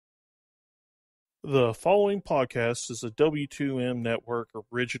The following podcast is a W2M Network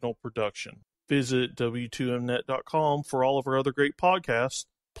original production. Visit W2Mnet.com for all of our other great podcasts,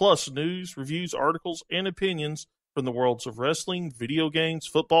 plus news, reviews, articles, and opinions from the worlds of wrestling, video games,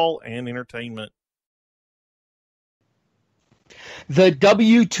 football, and entertainment. The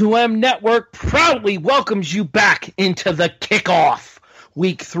W2M Network proudly welcomes you back into the Kickoff.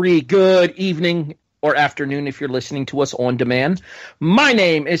 Week 3, good evening or afternoon if you're listening to us on demand. My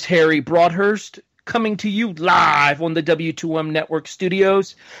name is Harry Broadhurst, coming to you live on the W2M Network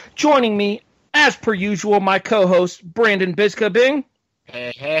studios. Joining me, as per usual, my co-host, Brandon Biskobing.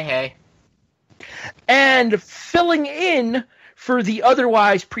 Hey. And filling in for the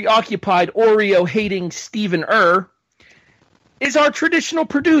otherwise preoccupied Oreo-hating Stephen is our traditional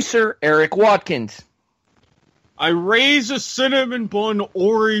producer, Erik Watkins. I raise a cinnamon bun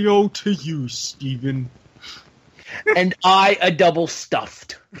Oreo to you, Stephen. And I a double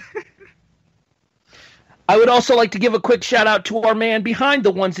stuffed. I would also like to give a quick shout out to our man behind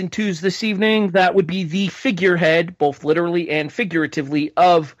the ones and twos this evening. That would be the figurehead, both literally and figuratively,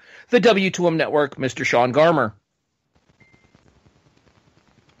 of the W2M Network, Mr. Sean Garmer.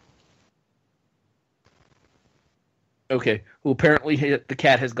 Okay, well, apparently the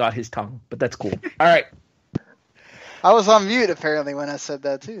cat has got his tongue, but that's cool. All right. I was on mute apparently when I said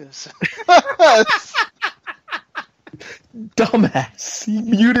that too. So. Dumbass. He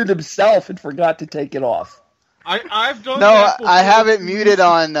muted himself and forgot to take it off. I've done no, that before. I have it muted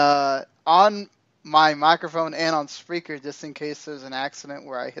on my microphone and on Spreaker just in case there's an accident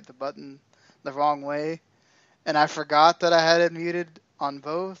where I hit the button the wrong way. And I forgot that I had it muted on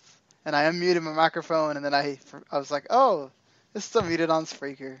both. And I unmuted my microphone and then I was like, oh, it's still muted on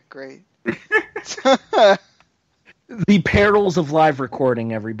Spreaker. Great. The perils of live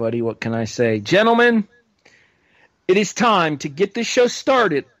recording, everybody. What can I say? Gentlemen, it is time to get this show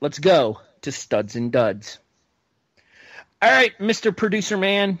started. Let's go to Studs and Duds. All right, Mr. Producer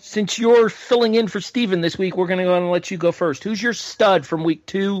Man, since you're filling in for Steven this week, we're going to go and let you go first. Who's your stud from week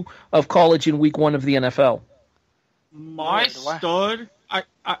 2 of college and week 1 of the NFL? My stud,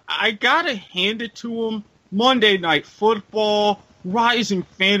 I got to hand it to him. Monday Night Football, rising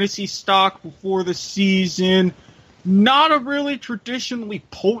fantasy stock before the season. Not a really traditionally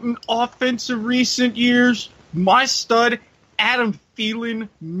potent offense in recent years. My stud, Adam Thielen,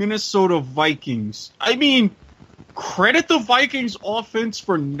 Minnesota Vikings. I mean, credit the Vikings offense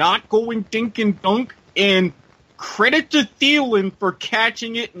for not going dink and dunk, and credit to Thielen for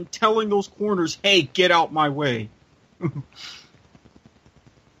catching it and telling those corners, hey, get out my way.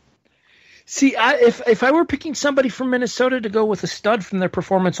 See, if I were picking somebody from Minnesota to go with a stud from their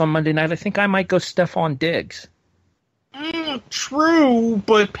performance on Monday night, I think I might go Stephon Diggs. True,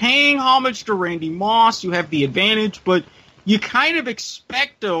 but paying homage to Randy Moss, you have the advantage, but you kind of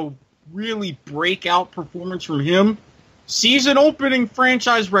expect a really breakout performance from him. Season opening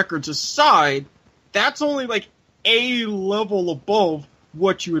franchise records aside, that's only like a level above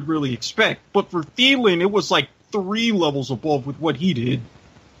what you would really expect. But for Thielen, it was like 3 levels above with what he did.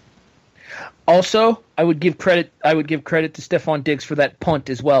 Also, I would give credit to Stephon Diggs for that punt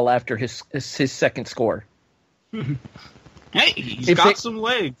as well after his second score. Hey, he's got some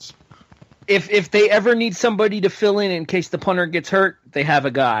legs. If they ever need somebody to fill in case the punter gets hurt, they have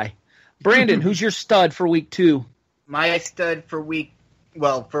a guy. Brandon, who's your stud for week 2? My stud for week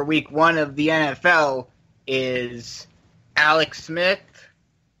 1 of the NFL is Alex Smith.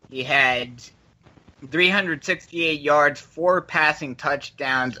 He had 368 yards, 4 passing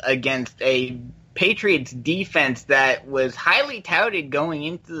touchdowns against a Patriots defense that was highly touted going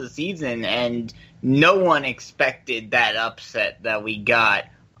into the season, and no one expected that upset that we got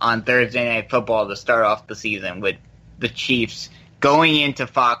on Thursday Night Football to start off the season with the Chiefs going into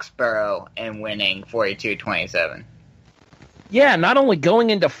Foxborough and winning 42-27. Yeah, not only going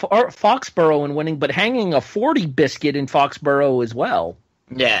into Foxborough and winning, but hanging a 40 biscuit in Foxborough as well.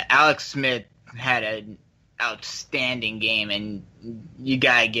 Yeah, Alex Smith had an outstanding game, and you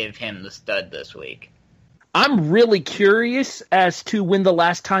gotta give him the stud this week. I'm really curious as to when the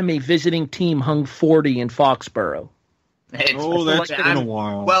last time a visiting team hung 40 in Foxborough. That's been a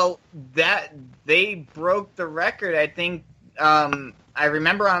while. Well, they broke the record. I think I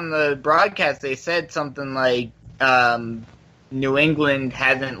remember on the broadcast they said something like New England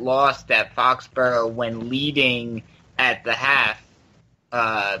hasn't lost at Foxborough when leading at the half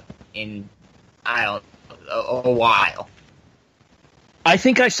in a while. I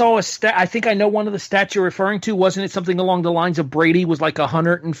think I saw a stat. I think I know one of the stats you're referring to. Wasn't it something along the lines of Brady was like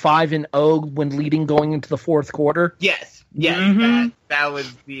 105-0 when leading going into the fourth quarter? Yes. Mm-hmm. That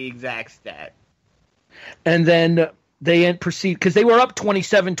was the exact stat. And then they proceed because they were up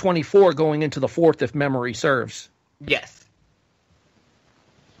 27-24 going into the fourth, if memory serves. Yes.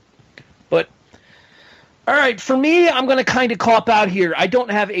 But, all right, for me, I'm going to kind of cop out here. I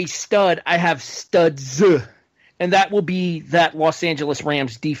don't have a stud. I have studs, and that will be that Los Angeles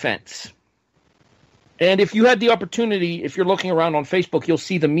Rams defense. And if you had the opportunity, if you're looking around on Facebook, you'll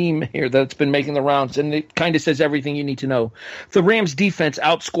see the meme here that's been making the rounds, and it kind of says everything you need to know. The Rams defense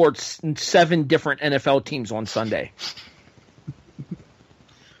outscored 7 different NFL teams on Sunday.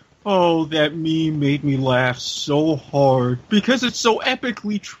 Oh, that meme made me laugh so hard because it's so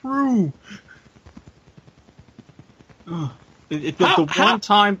epically true. The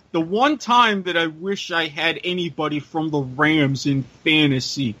one time that I wish I had anybody from the Rams in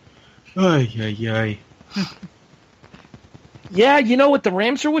fantasy. Ay. Yeah, you know what the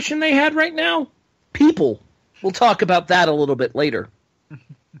Rams are wishing they had right now? People. We'll talk about that a little bit later.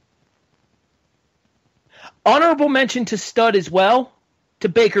 Honorable mention to stud as well, to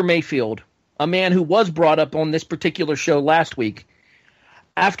Baker Mayfield, a man who was brought up on this particular show last week.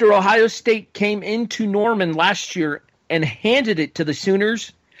 After Ohio State came into Norman last year and handed it to the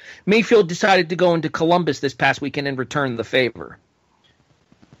Sooners, Mayfield decided to go into Columbus this past weekend and return the favor.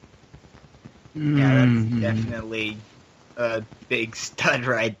 Yeah, that's definitely a big stud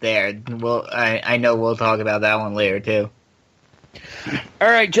right there. I know we'll talk about that one later, too. All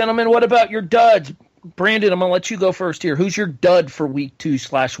right, gentlemen, what about your duds? Brandon, I'm going to let you go first here. Who's your dud for week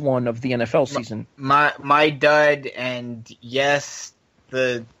 2/1 of the NFL season? My dud, and yes,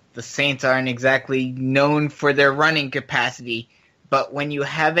 the Saints aren't exactly known for their running capacity, but when you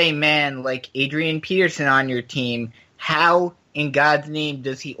have a man like Adrian Peterson on your team, how in God's name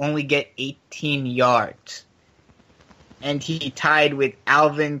does he only get 18 yards? And he tied with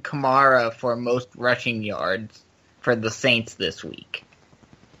Alvin Kamara for most rushing yards for the Saints this week.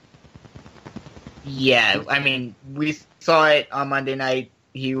 Yeah, I mean, we saw it on Monday night.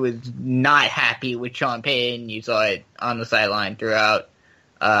 He was not happy with Sean Payton. You saw it on the sideline throughout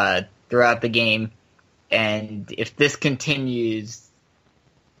the game. And if this continues,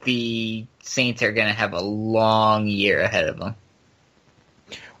 the Saints are going to have a long year ahead of them.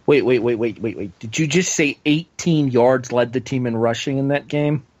 Wait. Did you just say 18 yards led the team in rushing in that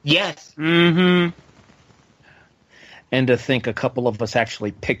game? Yes. Mm-hmm. And to think a couple of us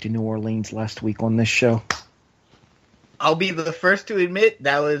actually picked New Orleans last week on this show. I'll be the first to admit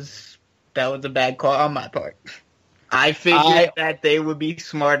that was a bad call on my part. I figured that they would be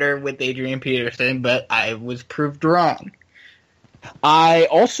smarter with Adrian Peterson, but I was proved wrong. I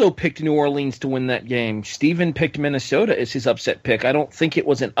also picked New Orleans to win that game. Steven picked Minnesota as his upset pick. I don't think it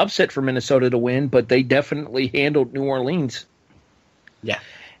was an upset for Minnesota to win, but they definitely handled New Orleans. Yeah.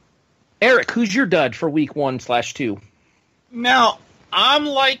 Eric, who's your dud for week 1/2? Now, I'm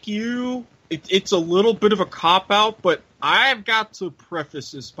like you. It's a little bit of a cop-out, but I've got to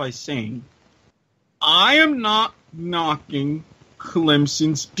preface this by saying I am not knocking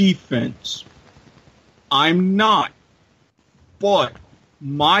Clemson's defense. I'm not. But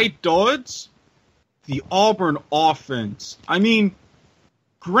my duds, the Auburn offense. I mean,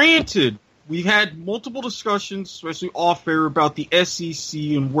 granted, we've had multiple discussions, especially off-air, about the SEC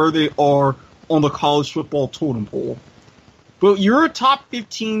and where they are on the college football totem pole. But you're a top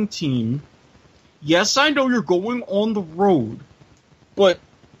 15 team. Yes, I know you're going on the road. But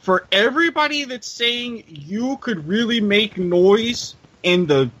for everybody that's saying you could really make noise in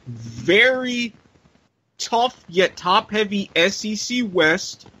the very tough yet top-heavy SEC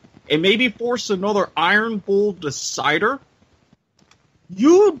West and maybe force another Iron Bowl decider,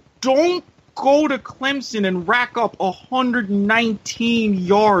 you don't go to Clemson and rack up 119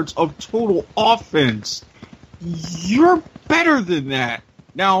 yards of total offense. You're better than that.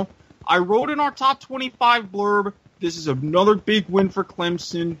 Now, I wrote in our top 25 blurb, this is another big win for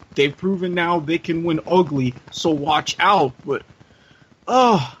Clemson. They've proven now they can win ugly, so watch out. But,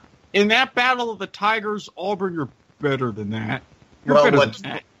 in that battle of the Tigers, Auburn, you're better than that.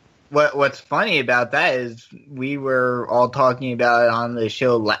 What's funny about that is we were all talking about it on the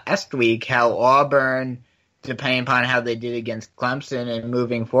show last week, how Auburn, depending upon how they did against Clemson and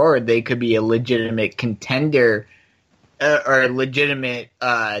moving forward, they could be a legitimate contender or a legitimate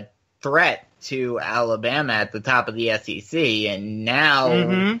threat to Alabama at the top of the SEC. And now,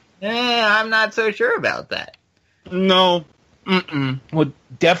 I'm not so sure about that. No. Well,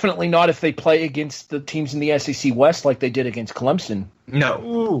 definitely not if they play against the teams in the SEC West like they did against Clemson. No.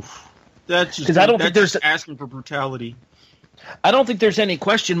 Oof. That's just asking for brutality. I don't think there's any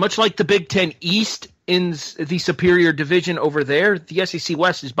question. Much like the Big Ten East in the superior division over there, the SEC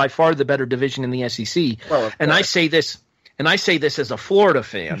West is by far the better division in the SEC. Well, and I say this as a Florida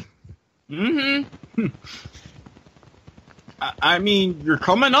fan. I mean, you're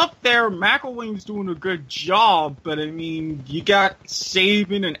coming up there. McElwain's doing a good job, but I mean, you got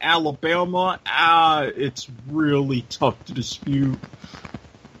Saban and Alabama. It's really tough to dispute.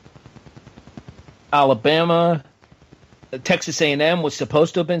 Alabama, Texas A&M was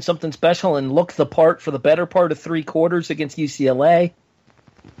supposed to have been something special and looked the part for the better part of 3 quarters against UCLA.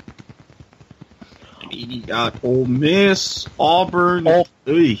 You got Ole Miss, Auburn.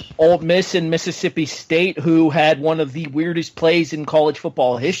 Ole Miss and Mississippi State, who had one of the weirdest plays in college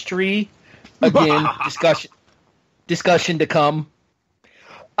football history. Again, discussion to come.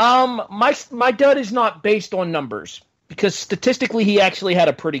 My dud is not based on numbers, because statistically he actually had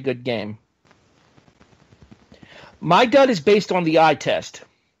a pretty good game. My dud is based on the eye test.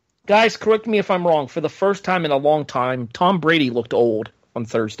 Guys, correct me if I'm wrong. For the first time in a long time, Tom Brady looked old on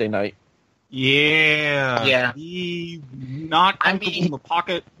Thursday night. Yeah. He not comfortable in the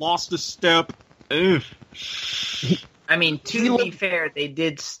pocket, lost a step. Ugh. I mean, to be fair, they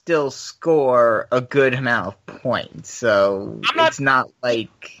did still score a good amount of points, so it's not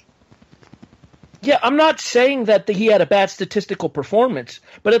like... Yeah, I'm not saying that he had a bad statistical performance,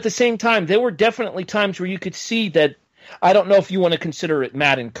 but at the same time, there were definitely times where you could see that. I don't know if you want to consider it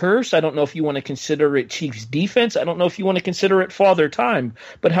Madden curse. I don't know if you want to consider it Chiefs defense. I don't know if you want to consider it father time.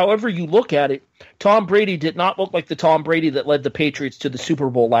 But however you look at it, Tom Brady did not look like the Tom Brady that led the Patriots to the Super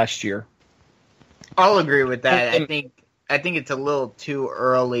Bowl last year. I'll agree with that. I think it's a little too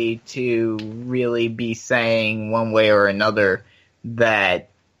early to really be saying one way or another that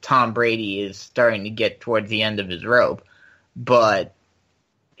Tom Brady is starting to get towards the end of his rope, but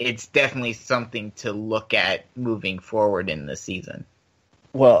it's definitely something to look at moving forward in the season.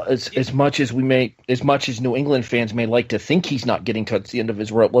 Well, as much as New England fans may like to think he's not getting towards the end of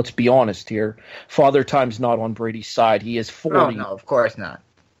his rope, let's be honest here. Father Time's not on Brady's side. He is 40. No, of course not.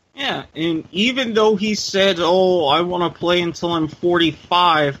 Yeah, and even though he said, I want to play until I'm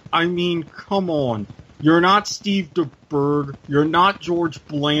 45, I mean, come on. You're not Steve DeBerg. You're not George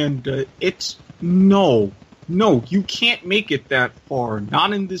Blanda. No, you can't make it that far.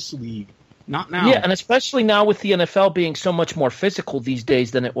 Not in this league. Not now. Yeah, and especially now with the NFL being so much more physical these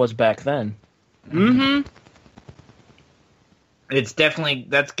days than it was back then. Mm-hmm.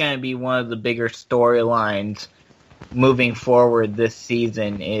 That's going to be one of the bigger storylines moving forward this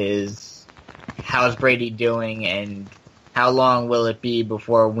season is how's Brady doing and how long will it be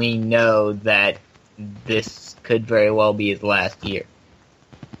before we know that this could very well be his last year.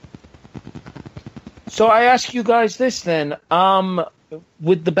 So I ask you guys this then.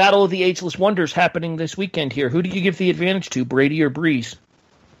 With the Battle of the Ageless Wonders happening this weekend here, who do you give the advantage to, Brady or Breeze?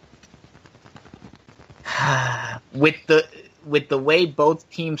 With the way both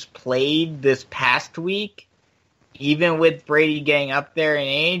teams played this past week, even with Brady getting up there in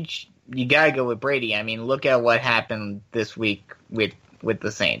age, you gotta go with Brady. I mean, look at what happened this week with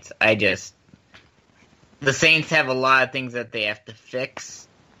the Saints. The Saints have a lot of things that they have to fix,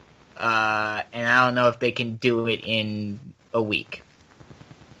 and I don't know if they can do it in a week.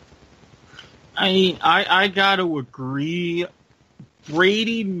 I mean, I gotta agree.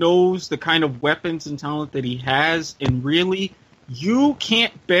 Brady knows the kind of weapons and talent that he has, and really, you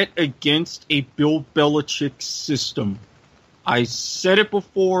can't bet against a Bill Belichick system. I said it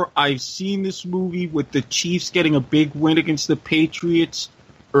before, I've seen this movie with the Chiefs getting a big win against the Patriots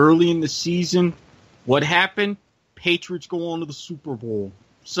early in the season. What happened? Patriots go on to the Super Bowl.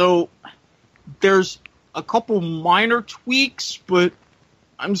 So, there's a couple minor tweaks, but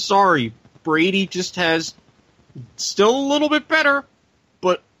I'm sorry, Brady just has still a little bit better,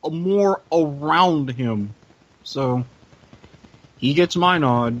 but more around him. So, he gets my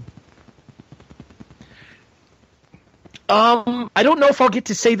nod. I don't know if I'll get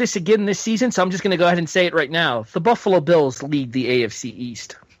to say this again this season, so I'm just going to go ahead and say it right now. The Buffalo Bills lead the AFC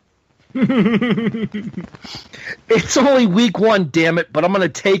East. It's only week 1, damn it, but I'm going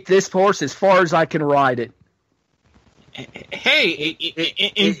to take this horse as far as I can ride it. Hey,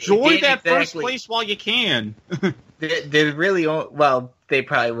 enjoy that first place while you can. There's really, well, they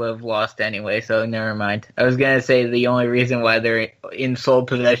probably would have lost anyway, so never mind. I was going to say the only reason why they're in sole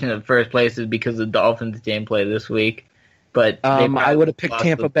possession of first place is because the Dolphins didn't play this week. But I would have picked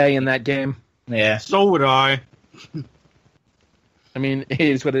Tampa Bay in that game. Yeah. So would I. I mean, it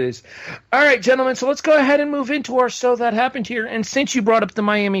is what it is. All right, gentlemen, so let's go ahead and move into our So That Happened here. And since you brought up the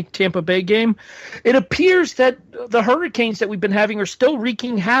Miami-Tampa Bay game, it appears that the Hurricanes that we've been having are still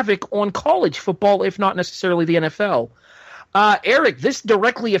wreaking havoc on college football, if not necessarily the NFL. Erik, this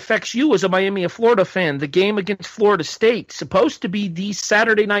directly affects you as a Miami of Florida fan. The game against Florida State, supposed to be the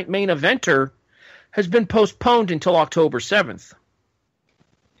Saturday night main eventer, has been postponed until October 7th.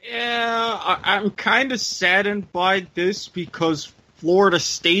 Yeah, I'm kind of saddened by this because Florida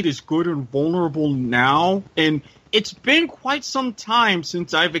State is good and vulnerable now, and it's been quite some time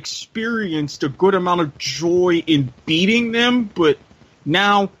since I've experienced a good amount of joy in beating them, but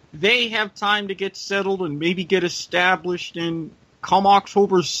now they have time to get settled and maybe get established, and come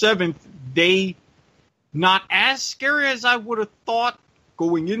October 7th, they not as scary as I would have thought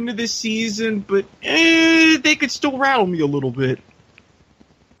going into this season, but they could still rattle me a little bit.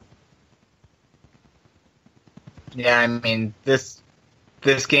 Yeah, I mean, this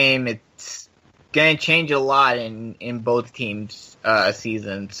game, it's going to change a lot in both teams'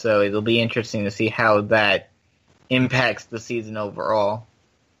 seasons, so it'll be interesting to see how that impacts the season overall.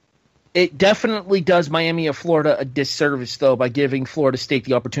 It definitely does Miami of Florida a disservice, though, by giving Florida State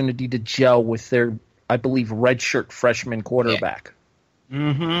the opportunity to gel with their, I believe, redshirt freshman quarterback. Yeah.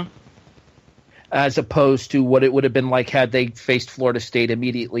 Mm-hmm. As opposed to what it would have been like had they faced Florida State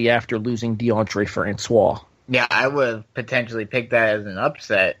immediately after losing DeAndre Francois. Yeah, I would have potentially picked that as an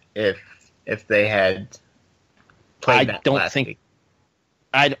upset if they had played that last week.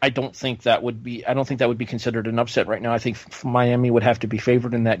 I don't think that would be considered an upset right now. I think Miami would have to be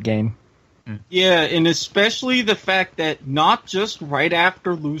favored in that game. Yeah, and especially the fact that not just right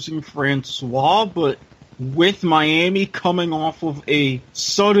after losing Francois, but with Miami coming off of a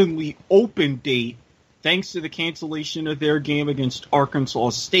suddenly open date, thanks to the cancellation of their game against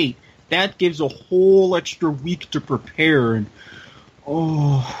Arkansas State, that gives a whole extra week to prepare. And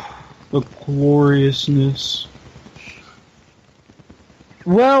the gloriousness.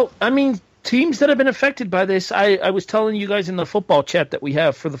 Well, I mean, teams that have been affected by this, I was telling you guys in the football chat that we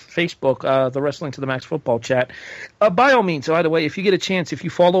have for the Facebook, the Wrestling to the Max football chat. By all means, by the way, if you get a chance, if you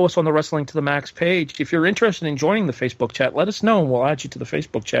follow us on the Wrestling to the Max page, if you're interested in joining the Facebook chat, let us know and we'll add you to the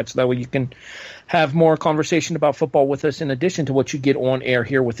Facebook chat so that way you can have more conversation about football with us in addition to what you get on air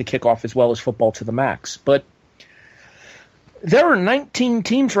here with the Kickoff as well as Football to the Max. But there are 19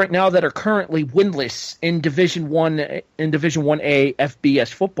 teams right now that are currently winless in Division 1A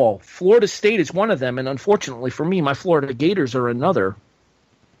FBS football. Florida State is one of them, and unfortunately for me, my Florida Gators are another.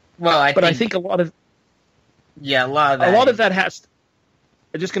 Well, I think a lot of that has.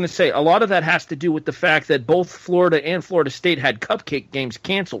 I'm just going to say a lot of that has to do with the fact that both Florida and Florida State had cupcake games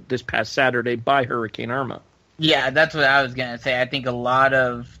canceled this past Saturday by Hurricane Irma. Yeah, that's what I was going to say. I think a lot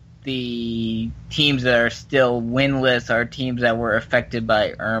of the teams that are still winless are teams that were affected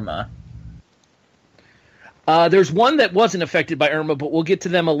by Irma. There's one that wasn't affected by Irma, but we'll get to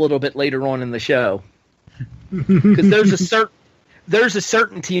them a little bit later on in the show. Because there's a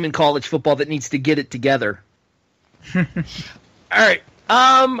certain team in college football that needs to get it together. All right.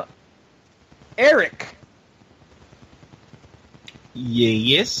 Erik.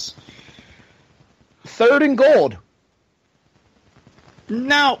 Yes. 3rd and goal.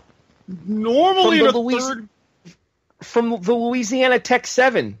 Now, normally from the Louisiana Tech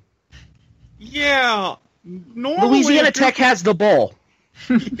 7. Yeah. Normally Louisiana Tech has the ball.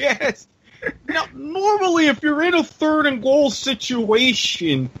 Yes. Now, normally if you're in a 3rd and goal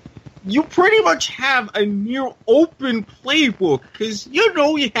situation, you pretty much have a near open playbook because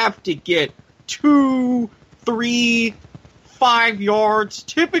you have to get 2, 3, 5 yards,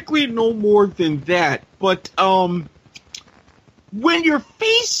 typically no more than that. But when you're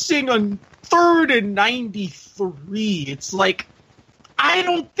facing a 3rd and 93, it's like, I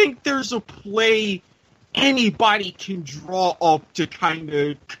don't think there's a play anybody can draw up to kind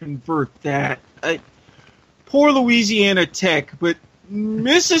of convert that. Poor Louisiana Tech, but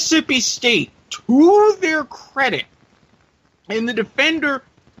Mississippi State, to their credit, and the defender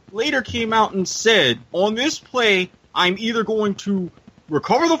later came out and said, on this play, I'm either going to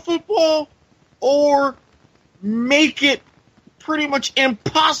recover the football or make it pretty much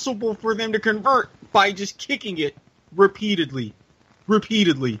impossible for them to convert by just kicking it repeatedly.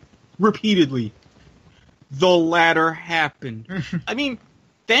 The latter happened. I mean,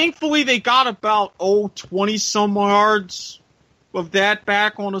 thankfully they got about 20-some yards of that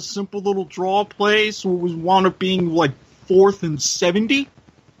back on a simple little draw play, so it was wound up being like 4th and 70.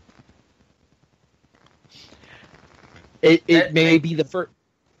 It may be the first.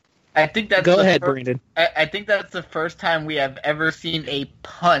 I think that's Go ahead, Brandon. I think that's the first time we have ever seen a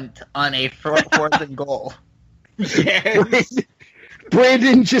punt on a 4th and goal. Yes.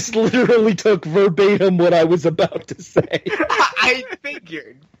 Brandon just literally took verbatim what I was about to say. I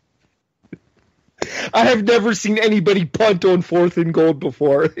figured. I have never seen anybody punt on 4th and goal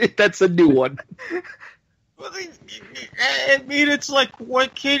before. That's a new one. I mean, it's like,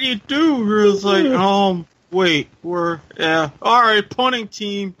 what can you do? It's like, Wait, all right, punting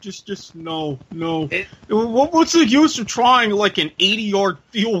team, just no. What's the use of trying like an 80-yard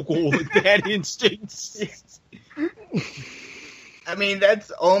field goal in that instance? I mean,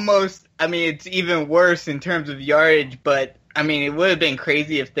 it's even worse in terms of yardage, but, I mean, it would have been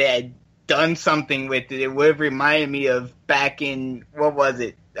crazy if they had done something with it. It would have reminded me of back in,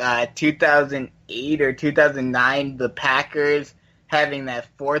 2008 or 2009, the Packers having that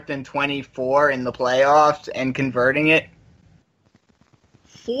 4th and 24 in the playoffs and converting it.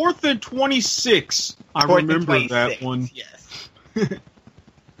 4th and 26. I remember that one. Yes.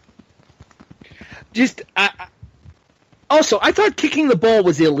 Also, I thought kicking the ball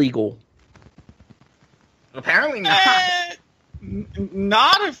was illegal. Apparently not.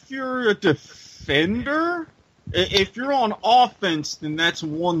 Not if you're a defender. If you're on offense, then that's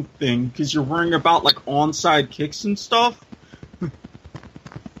one thing, because you're worrying about like onside kicks and stuff.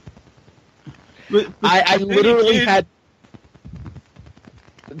 But I literally had...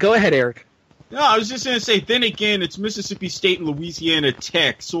 Go ahead, Eric. No, I was just going to say, then again, it's Mississippi State and Louisiana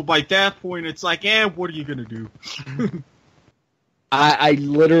Tech, so by that point, it's like, what are you going to do? I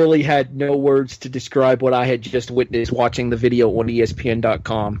literally had no words to describe what I had just witnessed watching the video on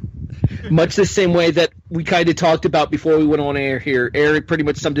ESPN.com. Much the same way that we kind of talked about before we went on air here. Eric pretty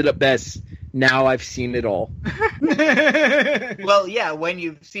much summed it up best. Now I've seen it all. Well, yeah, when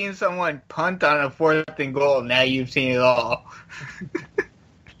you've seen someone punt on a 4th and goal, now you've seen it all.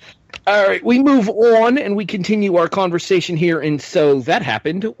 All right, we move on and we continue our conversation here. And so that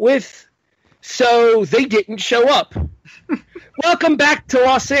happened with So They Didn't Show Up. Welcome back to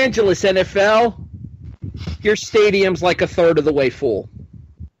Los Angeles, NFL. Your stadium's like a third of the way full.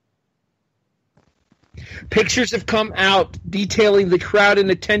 Pictures have come out detailing the crowd in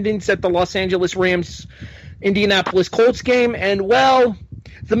attendance at the Los Angeles Rams Indianapolis Colts game, and, well,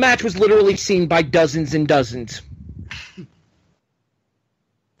 the match was literally seen by dozens and dozens.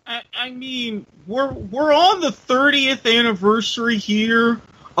 I mean, we're on the 30th anniversary here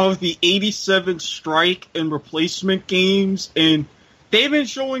of the 87 strike and replacement games, and they've been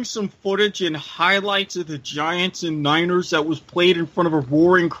showing some footage and highlights of the Giants and Niners that was played in front of a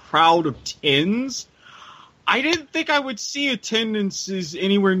roaring crowd of tens. I didn't think I would see attendances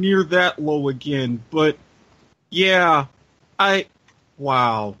anywhere near that low again, but yeah, I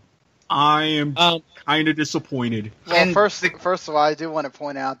am kind of disappointed. Well, first of all, I do want to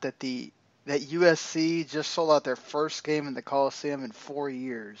point out that that USC just sold out their first game in the Coliseum in 4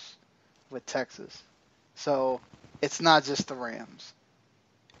 years with Texas. So it's not just the Rams.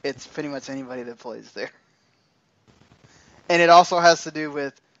 It's pretty much anybody that plays there. And it also has to do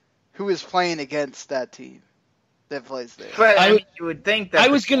with who is playing against that team that plays there. But I mean, you would think that... I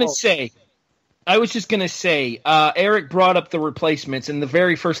was just going to say, Eric brought up the replacements, and the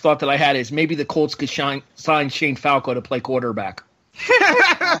very first thought that I had is maybe the Colts could sign Shane Falco to play quarterback.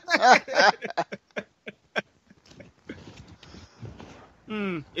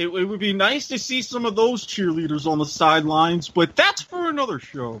 It would be nice to see some of those cheerleaders on the sidelines, but that's for another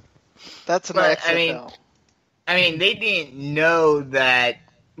show. That's an XFL. I mean, they didn't know that...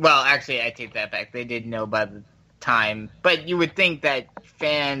 Well, actually, I take that back. They did know by the time. But you would think that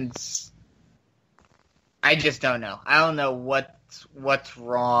fans... I just don't know. I don't know what's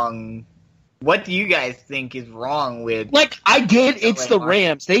wrong. What do you guys think is wrong with... Like, I get it's the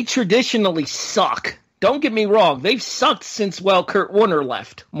Rams. They traditionally suck. Don't get me wrong. They've sucked since, Kurt Warner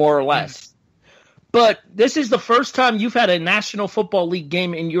left, more or less. But this is the first time you've had a National Football League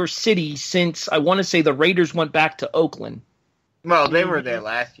game in your city since, I want to say, the Raiders went back to Oakland. Well, they were there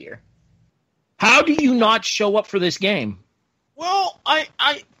last year. How do you not show up for this game? Well,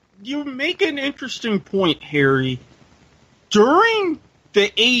 you make an interesting point, Harry. During the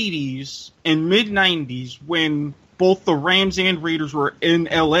 80s and mid-90s, when both the Rams and Raiders were in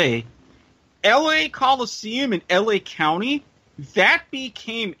L.A., L.A. Coliseum and L.A. County, that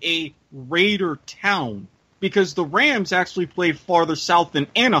became a Raider town because the Rams actually played farther south than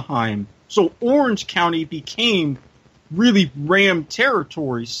Anaheim. So Orange County became really Ram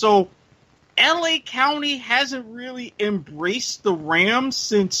territory. So L.A. County hasn't really embraced the Rams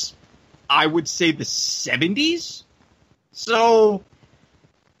since, I would say, the 70s. So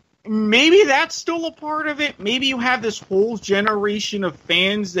maybe that's still a part of it. Maybe you have this whole generation of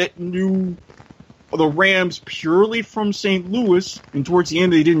fans that knew the Rams purely from St. Louis, and towards the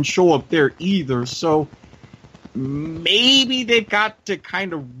end they didn't show up there either. So maybe they've got to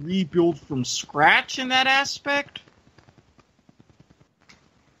kind of rebuild from scratch in that aspect.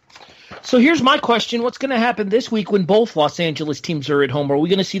 So here's my question. What's going to happen this week when both Los Angeles teams are at home? Are we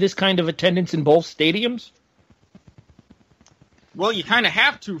going to see this kind of attendance in both stadiums? Well, you kind of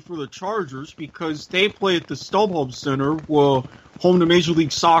have to for the Chargers because they play at the StubHub Center, home to Major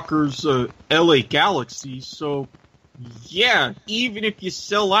League Soccer's LA Galaxy. So, yeah, even if you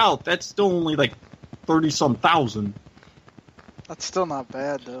sell out, that's still only like 30-some thousand. That's still not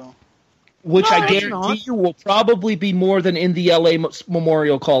bad, though. Which No, I it's guarantee not. you will probably be more than in the LA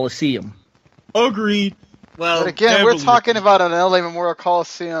Memorial Coliseum. Agreed. Well, But again, we're heavily. talking about an LA Memorial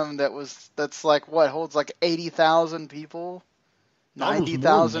Coliseum that's like what holds like 80,000 people, That was more than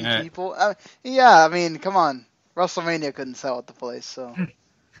 90,000 that. people. Yeah, I mean, come on, WrestleMania couldn't sell at the place, so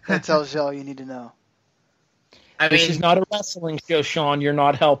that tells you all you need to know. I This mean, is not a wrestling show, Sean. You're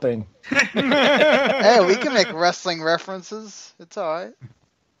not helping. Hey, we can make wrestling references. It's all right.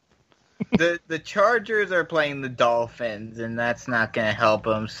 the Chargers are playing the Dolphins, and that's not going to help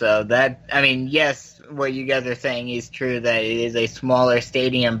them. So yes, what you guys are saying is true that it is a smaller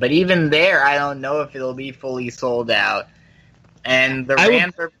stadium, but even there, I don't know if it'll be fully sold out. And the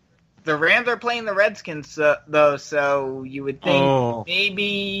Rams are playing the Redskins though, so you would think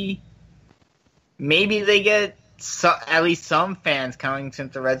maybe they get at least some fans coming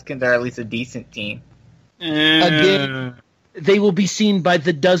since the Redskins are at least a decent team. Again, they will be seen by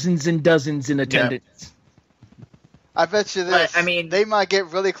the dozens and dozens in attendance. I bet you this. But, I mean- they might get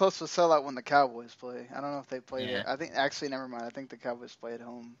really close to sellout when the Cowboys play. I don't know if they play Yeah. there. I think actually, never mind. I think the Cowboys play at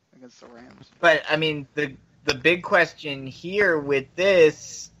home against the Rams. But I mean, the big question here with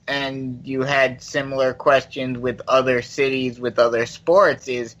this, and you had similar questions with other cities with other sports,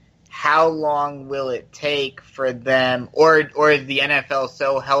 is how long will it take for them, or is the NFL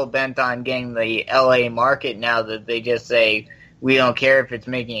so hell bent on getting the LA market now that they just say we don't care if it's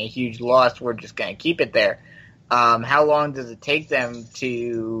making a huge loss, we're just going to keep it there? How long does it take them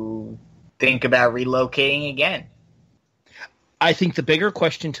to think about relocating again? I think the bigger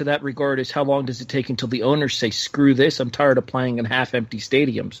question to that regard is how long does it take until the owners say, screw this, I'm tired of playing in half-empty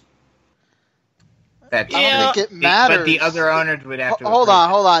stadiums. I don't think it matters. But the other owners would have to. Hold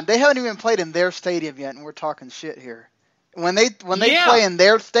on. They haven't even played in their stadium yet, and we're talking shit here. When they play in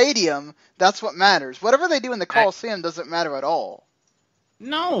their stadium, that's what matters. Whatever they do in the Coliseum doesn't matter at all.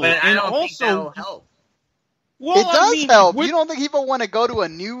 No, But I and don't think that'll also, help. well, It does help. with- You don't think people want to go to a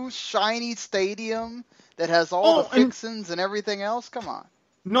new shiny stadium that has all the fixings and everything else? Come on.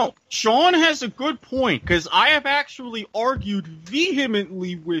 No, Sean has a good point, because I have actually argued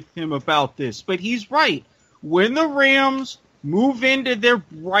vehemently with him about this, but he's right. When the Rams move into their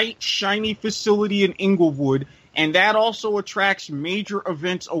bright, shiny facility in Inglewood, and that also attracts major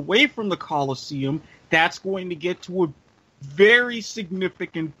events away from the Coliseum, that's going to get to a very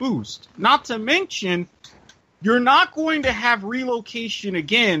significant boost. Not to mention, you're not going to have relocation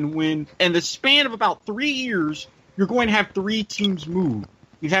again when, in the span of about 3 years, you're going to have 3 teams move.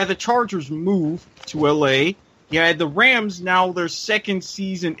 You've had the Chargers move to L.A. You had the Rams, now their second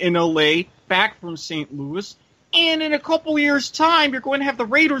season in L.A., back from St. Louis. And in a couple years' time, you're going to have the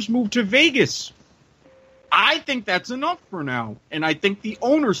Raiders move to Vegas. I think that's enough for now. And I think the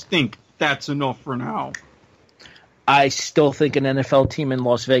owners think that's enough for now. I still think an NFL team in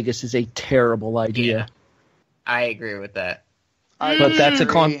Las Vegas is a terrible idea. Yeah. I agree with that. But that's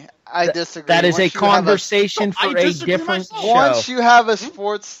I disagree. That is Once a you have conversation I for a disagree different myself. show. Once you have a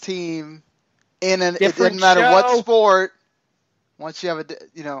sports team it Different doesn't matter what show. sport. Once you have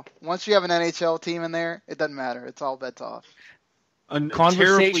once you have an NHL team in there, it doesn't matter. It's all bets off. A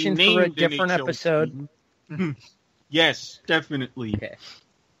Conversation terribly for a named different NHL episode. team. Yes, definitely. Okay.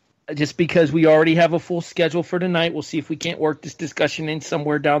 Just because we already have a full schedule for tonight, we'll see if we can't work this discussion in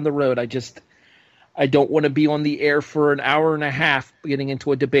somewhere down the road. I don't want to be on the air for an hour and a half getting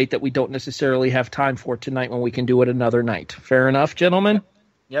into a debate that we don't necessarily have time for tonight when we can do it another night. Fair enough, gentlemen?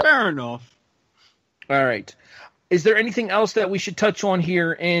 Yep. Fair enough. All right. Is there anything else that we should touch on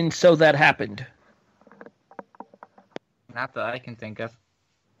here in So That Happened? Not that I can think of.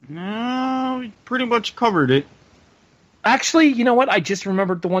 No, we pretty much covered it. Actually, you know what? I just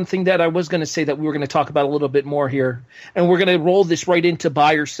remembered the one thing that I was going to say that we were going to talk about a little bit more here. And we're going to roll this right into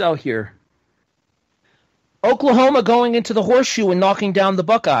buy or sell here. Oklahoma going into the horseshoe and knocking down the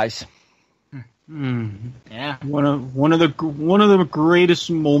Buckeyes. Yeah. One of the greatest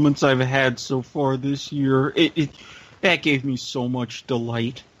moments I've had so far this year. That gave me so much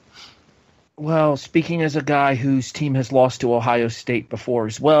delight. Well, speaking as a guy whose team has lost to Ohio State before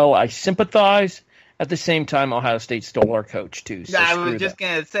as well, I sympathize. At the same time, Ohio State stole our coach, too. So I screw was just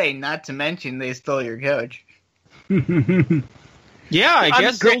going to say, not to mention they stole your coach. Yeah, I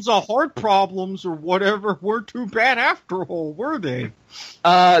guess great. those heart problems or whatever were too bad after all, were they?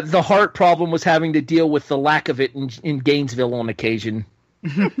 The heart problem was having to deal with the lack of it in Gainesville on occasion.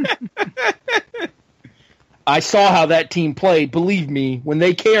 I saw how that team played. Believe me, when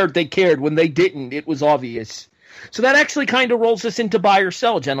they cared, they cared. When they didn't, it was obvious. So that actually kind of rolls us into buy or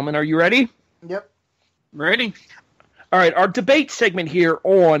sell, gentlemen. Are you ready? Yep. Ready. All right, our debate segment here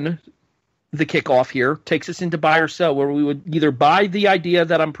on the kickoff here takes us into buy or sell, where we would either buy the idea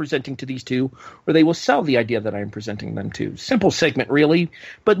that I'm presenting to these two, or they will sell the idea that I'm presenting them to. Simple segment, really,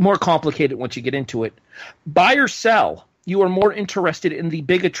 but more complicated once you get into it. Buy or sell. You are more interested in the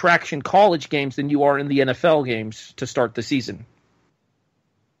big attraction college games than you are in the NFL games to start the season.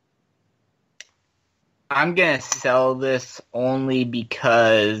 I'm going to sell this only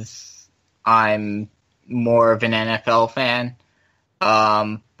because I'm more of an NFL fan.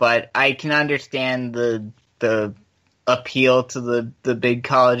 But I can understand the appeal to the big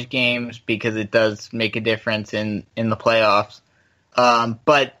college games because it does make a difference in the playoffs.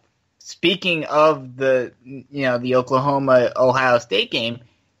 But speaking of the Oklahoma-Ohio State game,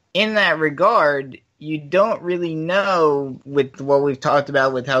 in that regard, you don't really know with what we've talked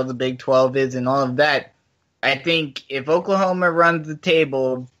about with how the Big 12 is and all of that. I think if Oklahoma runs the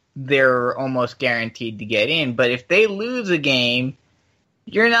table, they're almost guaranteed to get in. But if they lose a game,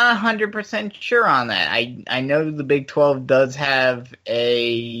 you're not 100% sure on that. I know the Big 12 does have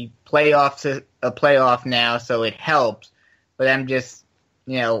a playoff now, so it helps. But I'm just,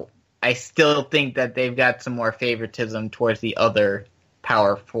 I still think that they've got some more favoritism towards the other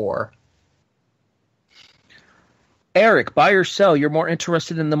Power Four. Erik, buy or sell? You're more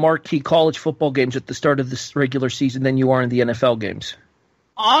interested in the marquee college football games at the start of this regular season than you are in the NFL games.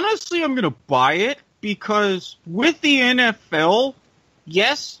 Honestly, I'm going to buy it because with the NFL,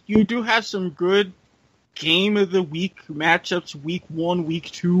 yes, you do have some good game of the week matchups, week 1,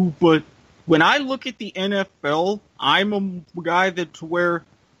 week 2, but when I look at the NFL, I'm a guy to where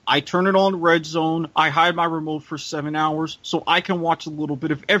I turn it on Red Zone, I hide my remote for 7 hours so I can watch a little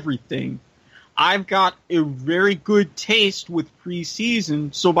bit of everything. I've got a very good taste with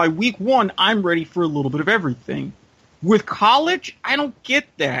preseason, so by week 1, I'm ready for a little bit of everything. With college, I don't get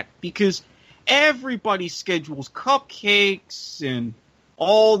that because everybody schedules cupcakes and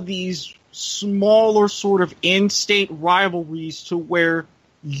all these smaller sort of in-state rivalries to where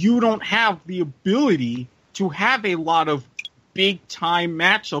you don't have the ability to have a lot of big-time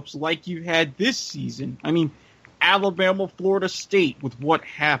matchups like you had this season. I mean, Alabama, Florida State with what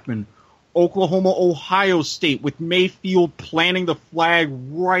happened. Oklahoma, Ohio State with Mayfield planting the flag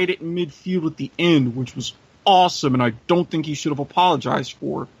right at midfield at the end, which was awesome, and I don't think he should have apologized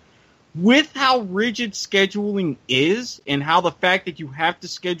for. With how rigid scheduling is and how the fact that you have to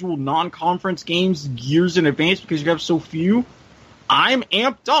schedule non-conference games years in advance because you have so few, I'm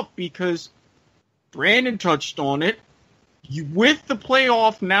amped up because Brandon touched on it. With the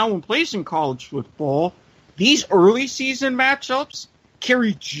playoff now in place in college football, these early season matchups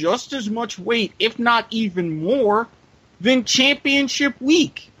carry just as much weight, if not even more, than championship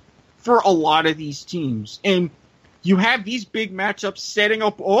week for a lot of these teams. And you have these big matchups setting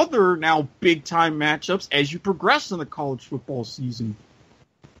up other now big-time matchups as you progress in the college football season.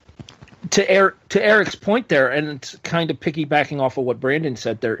 To Erik's point there, and it's kind of piggybacking off of what Brandon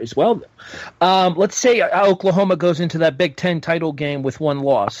said there as well. Let's say Oklahoma goes into that Big Ten title game with one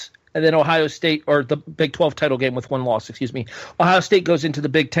loss. And then Ohio State, or the Big 12 title game with one loss, Ohio State goes into the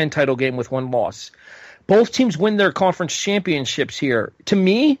Big 10 title game with one loss. Both teams win their conference championships here. To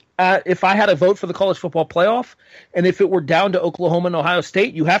me, if I had a vote for the college football playoff, and if it were down to Oklahoma and Ohio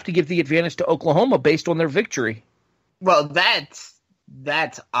State, you have to give the advantage to Oklahoma based on their victory. Well, that's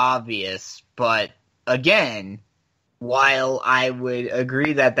obvious, but again, while I would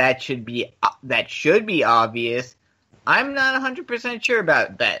agree that should be obvious, I'm not 100% sure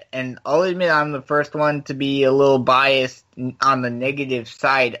about that, and I'll admit I'm the first one to be a little biased on the negative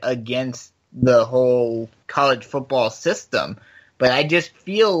side against the whole college football system, but I just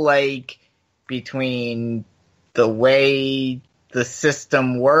feel like between the way the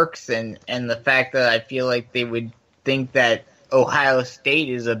system works and the fact that I feel like they would think that Ohio State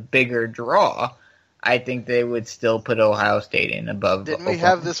is a bigger draw, I think they would still put Ohio State in above. Didn't we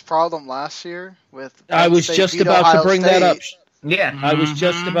have this problem last year with? I was just about to bring that up. Yeah, I was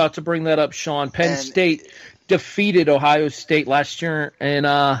just about to bring that up, Sean. Penn State defeated Ohio State last year, and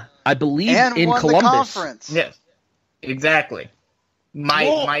I believe in won Columbus. The conference. Yes, exactly.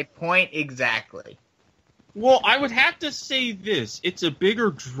 My point exactly. Well, I would have to say this: it's a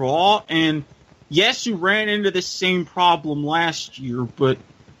bigger draw, and yes, you ran into the same problem last year, but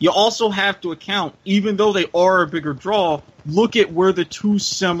you also have to account, even though they are a bigger draw, look at where the two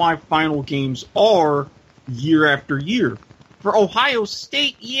semifinal games are year after year. For Ohio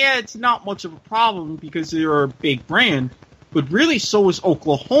State, yeah, it's not much of a problem because they're a big brand, but really so is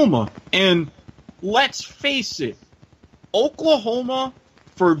Oklahoma. And let's face it, Oklahoma,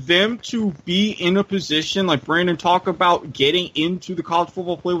 for them to be in a position, like Brandon talked about, getting into the college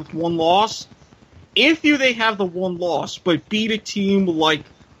football play with one loss, if they have the one loss, but beat a team like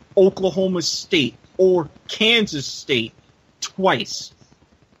Oklahoma State or Kansas State twice,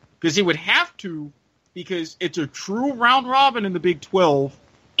 because they would have to, because it's a true round robin in the Big 12,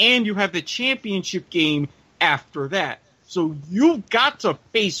 and you have the championship game after that. So you've got to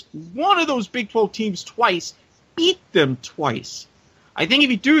face one of those Big 12 teams twice, beat them twice. I think if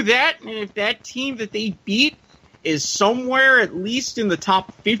you do that, and if that team that they beat is somewhere at least in the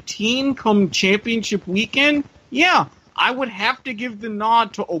top 15 come championship weekend, yeah, I would have to give the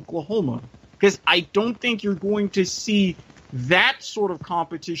nod to Oklahoma. Because I don't think you're going to see that sort of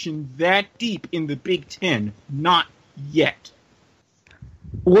competition that deep in the Big Ten. Not yet.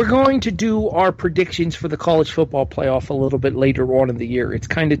 We're going to do our predictions for the college football playoff a little bit later on in the year. It's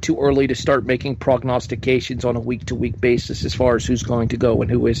kind of too early to start making prognostications on a week-to-week basis as far as who's going to go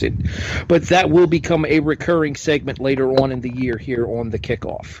and who isn't. But that will become a recurring segment later on in the year here on the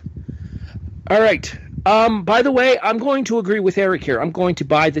Kickoff. All right. By the way, I'm going to agree with Eric here. I'm going to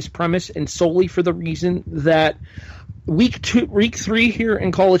buy this premise, and solely for the reason that week 3 here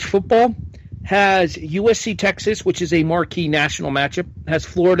in college football has USC Texas, which is a marquee national matchup, has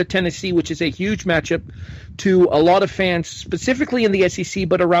Florida Tennessee, which is a huge matchup to a lot of fans, specifically in the SEC,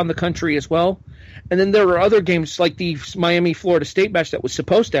 but around the country as well. And then there are other games like the Miami-Florida State match that was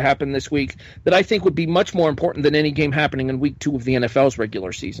supposed to happen this week that I think would be much more important than any game happening in week 2 of the NFL's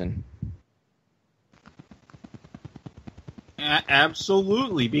regular season.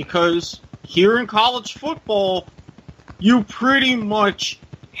 Absolutely, because here in college football, you pretty much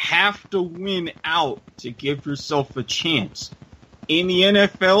have to win out to give yourself a chance. In the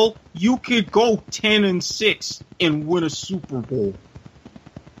NFL, you could go 10-6 and win a Super Bowl.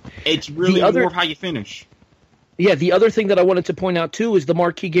 It's really more of how you finish. Yeah, the other thing that I wanted to point out, too, is the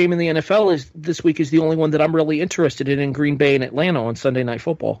marquee game in the NFL is this week is the only one that I'm really interested in Green Bay and Atlanta on Sunday Night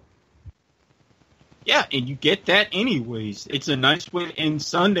Football. Yeah, and you get that anyways. It's a nice way to end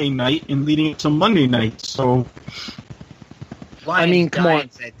Sunday night and leading to Monday night. So, Lions, come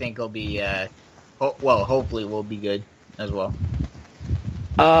Giants, on. I think will be, hopefully will be good as well.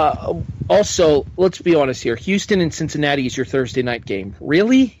 Also, let's be honest here. Houston and Cincinnati is your Thursday night game.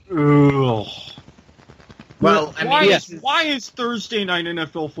 Really? Ugh. Well, I mean, why is Thursday night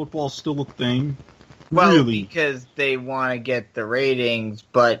NFL football still a thing? Well, really? Because they want to get the ratings,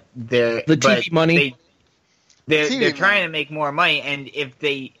 but TV money. They're trying to make more money, and if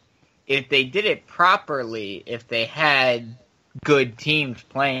they did it properly, if they had good teams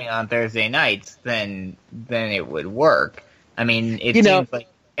playing on Thursday nights, then it would work. I mean,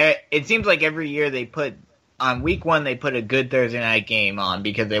 it seems like every year they put on week 1 they put a good Thursday night game on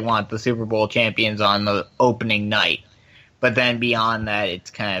because they want the Super Bowl champions on the opening night, but then beyond that,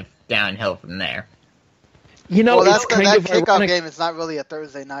 it's kind of downhill from there. It's kind that of kickoff ironic. game is not really a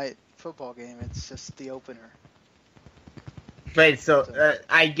Thursday night football game. It's just the opener. Right, so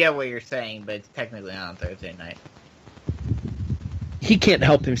I get what you're saying, but it's technically not on Thursday night. He can't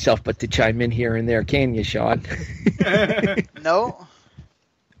help himself but to chime in here and there, can you, Sean? No.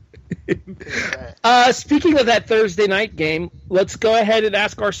 Speaking of that Thursday night game, let's go ahead and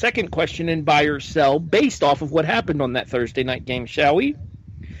ask our second question in buy or sell based off of what happened on that Thursday night game, shall we?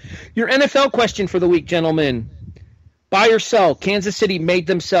 Your NFL question for the week, gentlemen. Buy or sell, Kansas City made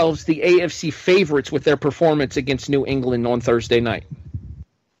themselves the AFC favorites with their performance against New England on Thursday night.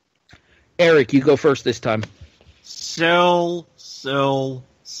 Eric, you go first this time. Sell.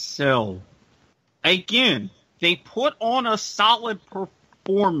 Again, they put on a solid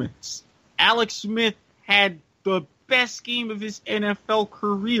performance. Alex Smith had the best game of his NFL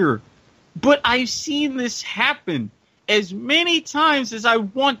career. But I've seen this happen as many times as I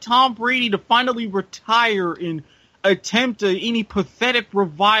want Tom Brady to finally retire and attempt any pathetic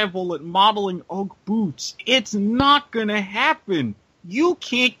revival at modeling Ugg boots. It's not going to happen. You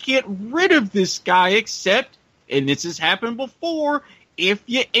can't get rid of this guy except, and this has happened before, if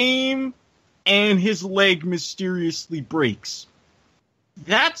you aim and his leg mysteriously breaks.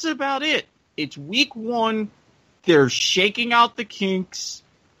 That's about it. It's week 1. They're shaking out the kinks.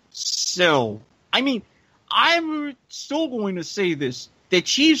 So, I mean, I'm still going to say this. The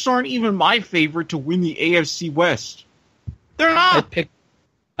Chiefs aren't even my favorite to win the AFC West. They're not.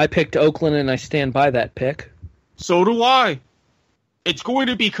 I picked Oakland, and I stand by that pick. So do I. It's going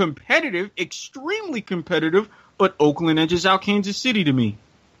to be competitive, extremely competitive, but Oakland edges out Kansas City to me.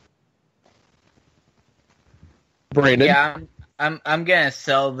 Brandon? Yeah, I'm going to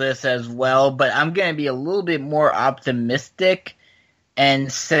sell this as well, but I'm going to be a little bit more optimistic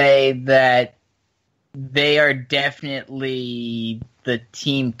and say that they are definitely the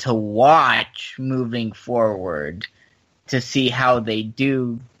team to watch moving forward to see how they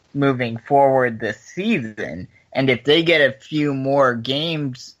do moving forward this season. And if they get a few more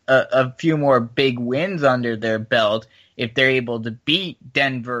games, a few more big wins under their belt, if they're able to beat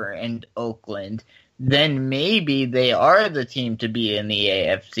Denver and Oakland, then maybe they are the team to be in the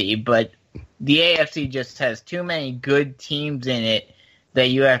AFC. But the AFC just has too many good teams in it that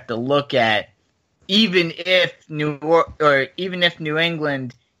you have to look at. Even if New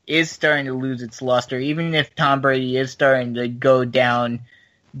England is starting to lose its luster, even if Tom Brady is starting to go down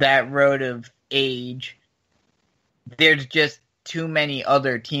that road of age, there's just too many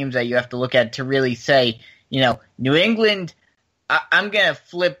other teams that you have to look at to really say, New England, I'm going to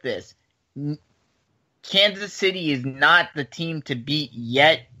flip this. Kansas City is not the team to beat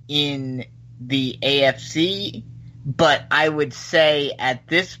yet in the AFC, but I would say at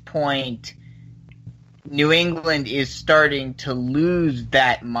this point, New England is starting to lose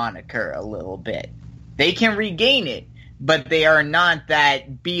that moniker a little bit. They can regain it, but they are not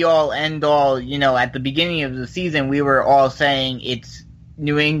that be-all, end-all. At the beginning of the season, we were all saying it's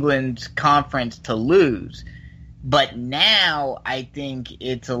New England's conference to lose. But now I think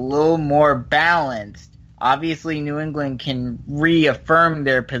it's a little more balanced. Obviously, New England can reaffirm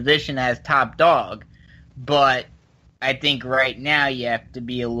their position as top dog, but I think right now you have to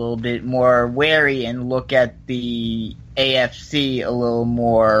be a little bit more wary and look at the AFC a little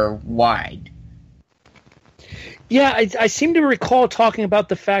more wide. Yeah, I seem to recall talking about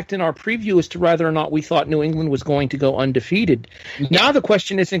the fact in our preview as to whether or not we thought New England was going to go undefeated. Yeah. Now the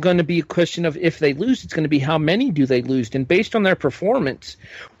question isn't going to be a question of if they lose, it's going to be how many do they lose. And based on their performance,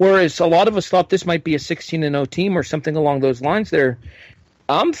 whereas a lot of us thought this might be a 16-0 team or something along those lines there,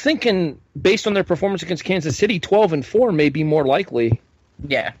 I'm thinking based on their performance against Kansas City, 12-4 may be more likely.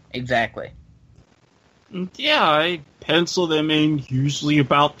 Yeah, exactly. Yeah, I pencil them in usually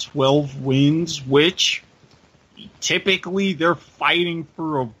about 12 wins, which typically they're fighting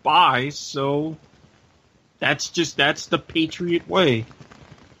for a bye, so that's the Patriot way.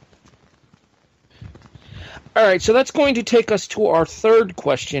 All right, so that's going to take us to our third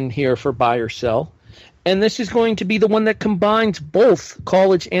question here for buy or sell. And this is going to be the one that combines both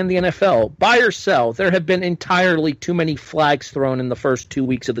college and the NFL. Buy or sell, there have been entirely too many flags thrown in the first 2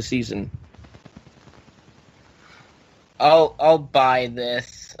 weeks of the season. I'll buy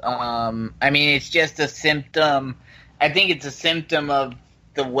this. It's just a symptom. I think it's a symptom of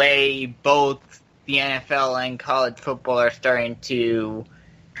the way both the NFL and college football are starting to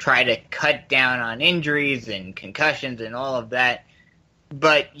try to cut down on injuries and concussions and all of that.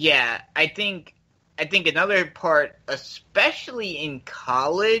 But yeah, I think another part, especially in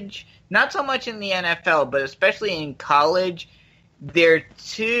college, not so much in the NFL, but especially in college, they're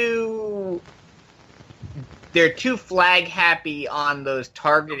too flag happy on those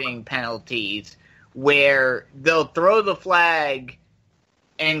targeting penalties where they'll throw the flag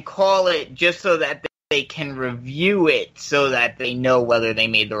and call it just so that they can review it so that they know whether they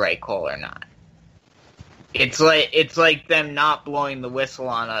made the right call or not. It's like them not blowing the whistle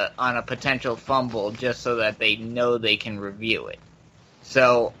on a potential fumble just so that they know they can review it.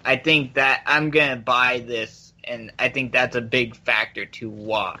 So I think that I'm going to buy this, and I think that's a big factor to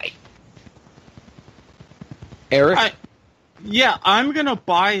why. Eric? I'm going to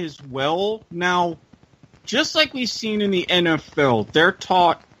buy as well. Now, just like we've seen in the NFL,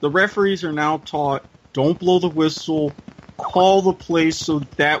 the referees are now taught, don't blow the whistle, call the play so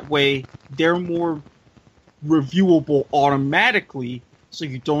that way they're more reviewable automatically so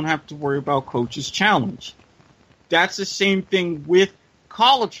you don't have to worry about coach's challenge. That's the same thing with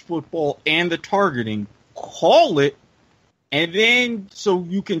college football and the targeting. Call it, and then so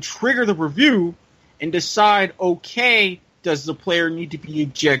you can trigger the review and decide, okay, does the player need to be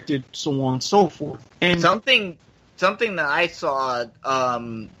ejected, so on and so forth. And something that I saw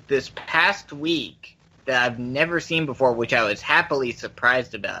this past week that I've never seen before, which I was happily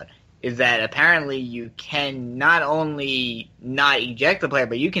surprised about, is that apparently you can not only not eject the player,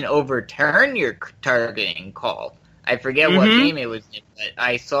 but you can overturn your targeting call. I forget what game it was in, but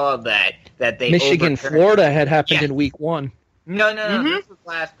I saw that they Michigan, Florida had happened in week 1. No, this was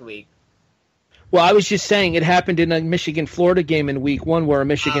last week. Well, I was just saying it happened in a Michigan-Florida game in week 1 where a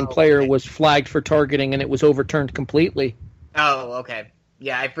Michigan player was flagged for targeting and it was overturned completely. Oh, okay.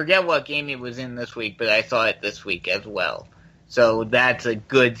 Yeah, I forget what game it was in this week, but I saw it this week as well. So that's a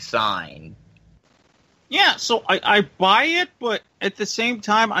good sign. Yeah, so I buy it, but at the same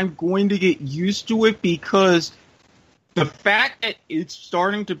time, I'm going to get used to it because the fact that it's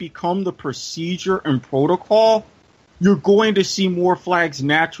starting to become the procedure and protocol, you're going to see more flags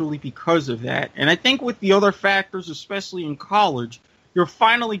naturally because of that. And I think with the other factors, especially in college, you're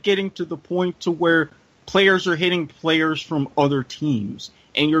finally getting to the point to where players are hitting players from other teams.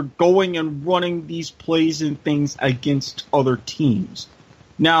 And you're going and running these plays and things against other teams.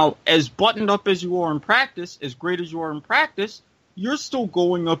 Now, as buttoned up as you are in practice, as great as you are in practice, you're still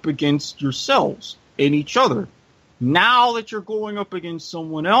going up against yourselves and each other. Now that you're going up against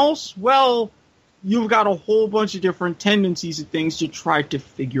someone else, well, you've got a whole bunch of different tendencies and things to try to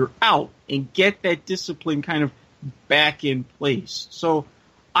figure out and get that discipline kind of back in place. So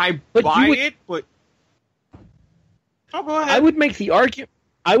I buy it, but oh, go ahead. I would make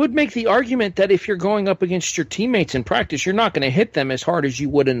the argument that if you're going up against your teammates in practice, you're not going to hit them as hard as you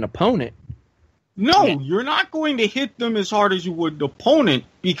would an opponent. No, you're not going to hit them as hard as you would an opponent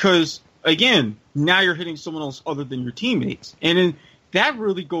because, again, now you're hitting someone else other than your teammates. And then that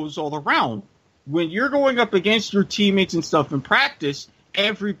really goes all around. When you're going up against your teammates and stuff in practice,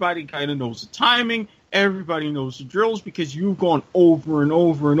 everybody kind of knows the timing. Everybody knows the drills because you've gone over and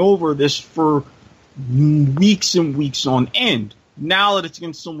over and over this for weeks and weeks on end. Now that it's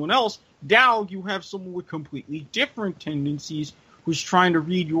against someone else, now you have someone with completely different tendencies who's trying to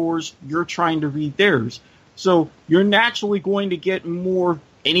read yours, you're trying to read theirs. So you're naturally going to get more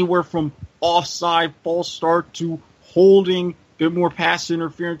anywhere from offside, false start to holding, a bit more pass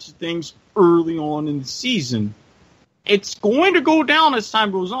interference and things early on in the season. It's going to go down as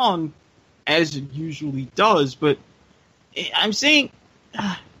time goes on, as it usually does, but I'm saying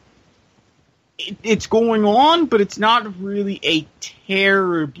it's going on, but it's not really a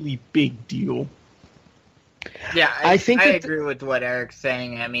terribly big deal. Yeah, I agree with what Eric's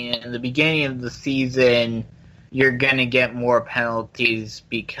saying. I mean, in the beginning of the season, you're going to get more penalties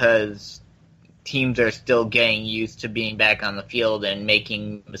because teams are still getting used to being back on the field and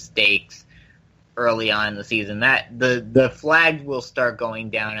making mistakes early on in the season. That the flags will start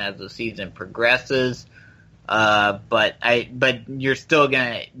going down as the season progresses, but you're still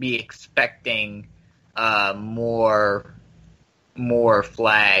going to be expecting more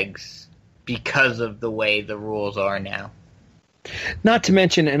flags because of the way the rules are now. Not to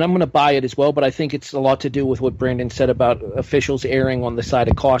mention, and I'm going to buy it as well, but I think it's a lot to do with what Brandon said about officials erring on the side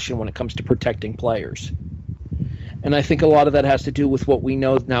of caution when it comes to protecting players. And I think a lot of that has to do with what we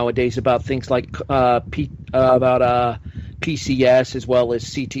know nowadays about things like PCS as well as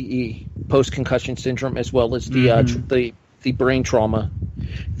CTE, post-concussion syndrome, as well as the brain trauma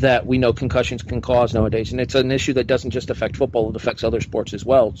that we know concussions can cause nowadays. And it's an issue that doesn't just affect football, it affects other sports as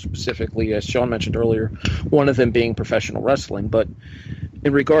well, specifically, as Sean mentioned earlier, one of them being professional wrestling. But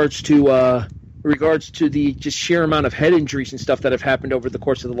in regards to the just sheer amount of head injuries and stuff that have happened over the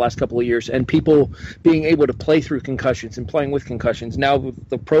course of the last couple of years, and people being able to play through concussions and playing with concussions, now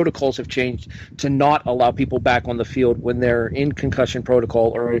the protocols have changed to not allow people back on the field when they're in concussion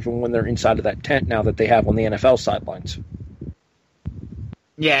protocol or even when they're inside of that tent now that they have on the NFL sidelines.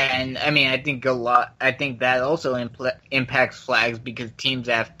 Yeah, and I mean, I think that also impacts flags because teams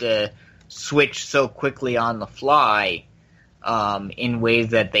have to switch so quickly on the fly in ways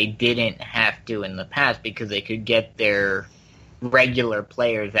that they didn't have to in the past because they could get their regular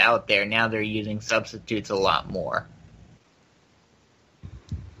players out there. Now they're using substitutes a lot more.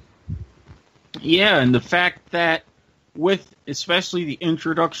 Yeah, and the fact that with especially the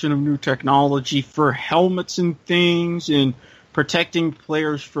introduction of new technology for helmets and things and protecting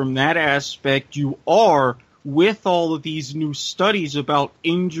players from that aspect, you are, with all of these new studies about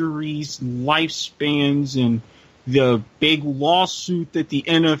injuries, lifespans, and the big lawsuit that the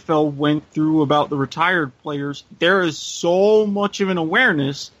NFL went through about the retired players, there is so much of an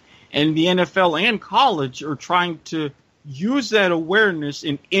awareness, and the NFL and college are trying to use that awareness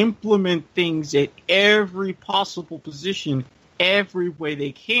and implement things at every possible position, every way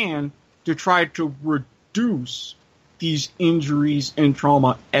they can, to try to reduce these injuries and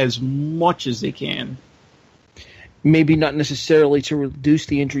trauma as much as they can. Maybe not necessarily to reduce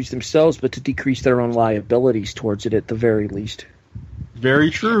the injuries themselves, but to decrease their own liabilities towards it at the very least. Very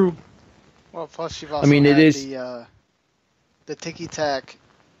true. Well, plus you've also had the ticky-tack,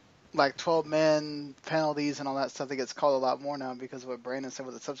 like 12-man penalties and all that stuff that gets called a lot more now because of what Brandon said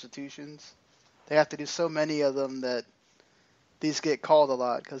with the substitutions. They have to do so many of them that these get called a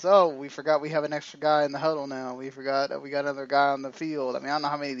lot because, we forgot we have an extra guy in the huddle now. We forgot we got another guy on the field. I mean, I don't know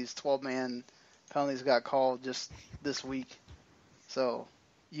how many of these 12-man penalties got called just this week. So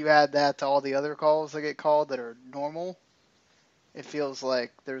you add that to all the other calls that get called that are normal, it feels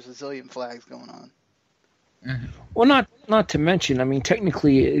like there's a zillion flags going on. Well, not to mention, I mean,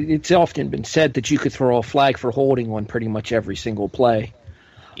 technically it's often been said that you could throw a flag for holding on pretty much every single play.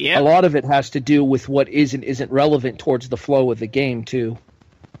 Yeah. A lot of it has to do with what isn't relevant towards the flow of the game, too.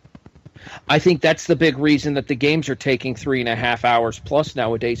 I think that's the big reason that the games are taking 3.5 hours plus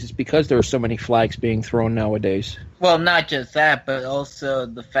nowadays is because there are so many flags being thrown nowadays. Well, not just that, but also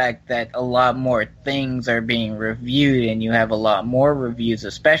the fact that a lot more things are being reviewed, and you have a lot more reviews,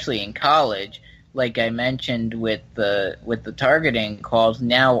 especially in college. Like I mentioned with the targeting calls,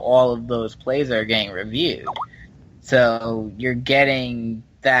 now all of those plays are getting reviewed. So you're getting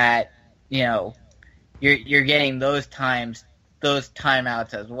that, you're getting those timeouts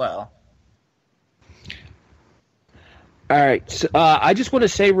as well. All right. So, I just want to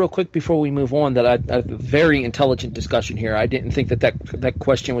say real quick before we move on that I had a very intelligent discussion here. I didn't think that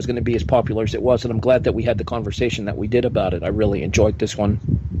question was going to be as popular as it was, and I'm glad that we had the conversation that we did about it. I really enjoyed this one.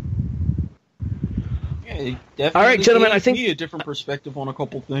 Yeah, it definitely all right, gentlemen, I think a different perspective on a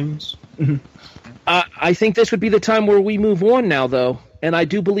couple things. I think this would be the time where we move on now, though, and I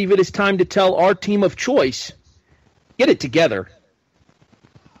do believe it is time to tell our team of choice, get it together.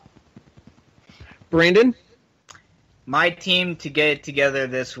 Brandon? My team to get it together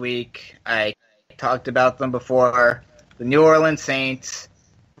this week, I talked about them before, the New Orleans Saints.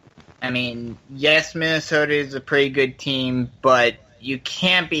 I mean, yes, Minnesota is a pretty good team, but you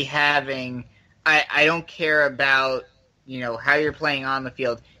can't be having – I don't care about, how you're playing on the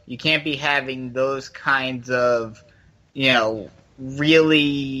field. You can't be having those kinds of,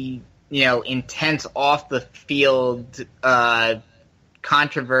 really, intense off-the-field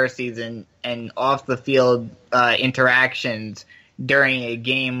controversies and off-the-field interactions during a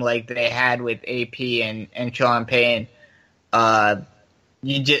game like they had with AP and Sean Payne.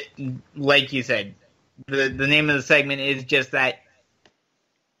 You just, like you said, the name of the segment is just that.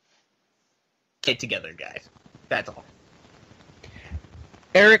 Get together, guys. That's all.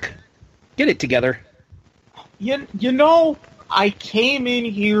 Erik, get it together. I came in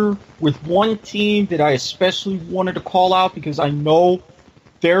here with one team that I especially wanted to call out because I know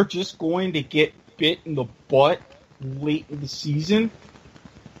they're just going to get bit in the butt late in the season.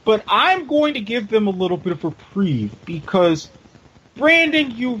 But I'm going to give them a little bit of a reprieve because,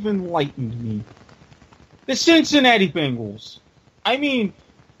 Brandon, you've enlightened me. The Cincinnati Bengals. I mean,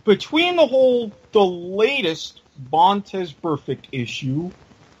 between the latest Montez Perfect issue,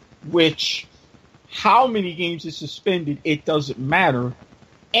 which how many games is suspended, it doesn't matter,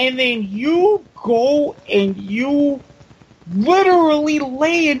 and then you go and you literally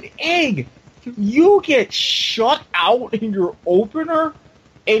lay an egg. You get shut out in your opener,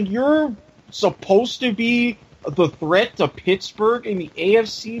 and you're supposed to be the threat to Pittsburgh in the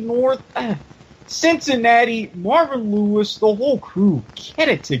AFC North. Cincinnati, Marvin Lewis, the whole crew, get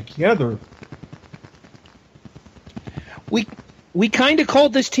it together. We kind of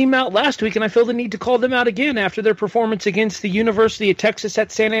called this team out last week, and I feel the need to call them out again after their performance against the University of Texas at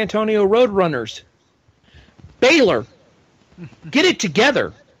San Antonio Roadrunners. Baylor, get it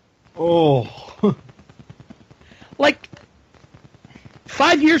together. Oh. Like,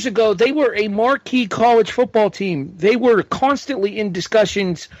 5 years ago, they were a marquee college football team. They were constantly in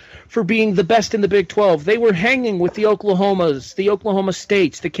discussions for being the best in the Big 12. They were hanging with the Oklahomas, the Oklahoma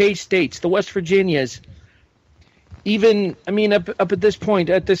States, the K-States, the West Virginias. Even, up at this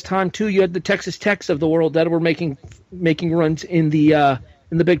point, at this time, too, you had the Texas Techs of the world that were making runs in the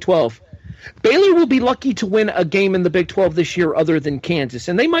Big 12. Baylor will be lucky to win a game in the Big 12 this year other than Kansas,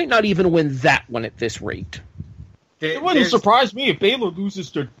 and they might not even win that one at this rate. It wouldn't surprise me if Baylor loses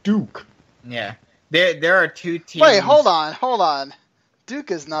to Duke. Yeah. There are two teams. Wait, hold on.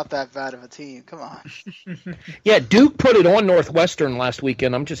 Duke is not that bad of a team. Come on. Yeah, Duke put it on Northwestern last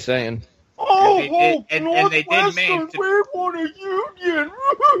weekend. I'm just saying. Oh, and Northwestern, they did manage we want a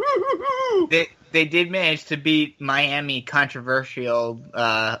union. They did manage to beat Miami, controversial,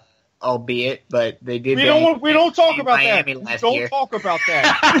 albeit, but they did. We don't talk about Miami that. Last Don't year. talk about that.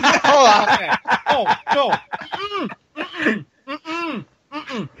 Hold on. No.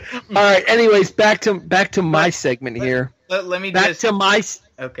 All right. Anyways, back to my segment here. Let me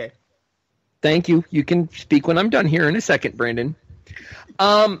Okay. Thank you. You can speak when I'm done here in a second, Brandon.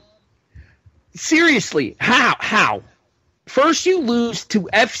 Seriously, how? First you lose to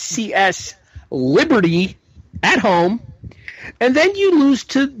FCS Liberty at home, and then you lose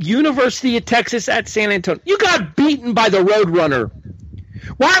to University of Texas at San Antonio. You got beaten by the Roadrunner.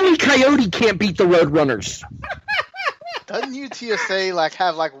 Wile E. Coyote can't beat the Roadrunners. Doesn't UTSA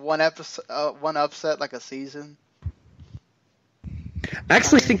have one upset like a season? I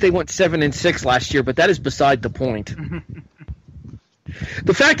actually think they went 7-6 last year, but that is beside the point.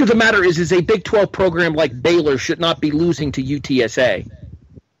 The fact of the matter is a Big 12 program like Baylor should not be losing to UTSA.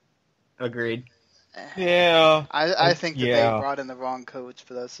 Agreed. Yeah. I think that they brought in the wrong coach,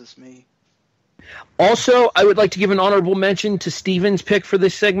 but that's just me. Also, I would like to give an honorable mention to Steven's pick for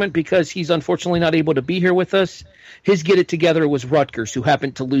this segment because he's unfortunately not able to be here with us. His get it together was Rutgers, who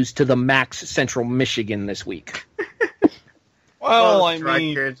happened to lose to the Max Central Michigan this week. Well, I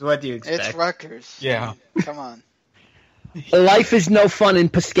mean, Rutgers. What do you expect? It's Rutgers. Yeah. Come on. Life is no fun in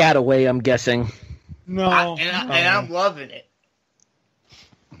Piscataway, I'm guessing. No. And I'm loving it.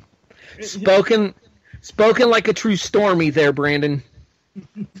 Spoken like a true Stormy there, Brandon.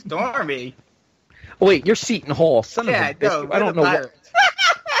 Stormy? Oh, wait, you're Seton Hall. Son of a bitch. I don't know.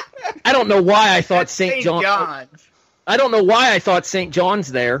 I don't know why I thought St. John's. I don't know why I thought St.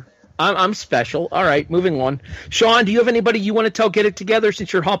 John's there. I'm special. All right, moving on. Sean, do you have anybody you want to tell get it together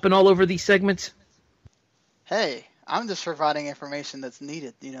since you're hopping all over these segments? Hey, I'm just providing information that's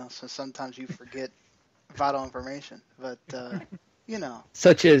needed, so sometimes you forget vital information. But,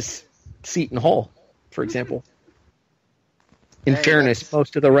 Such as Seton Hall, for example. In fairness,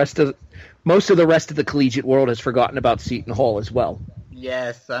 most of the rest of the collegiate world has forgotten about Seton Hall as well.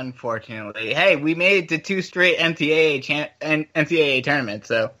 Yes, unfortunately. Hey, we made it to 2 straight NCAA tournaments,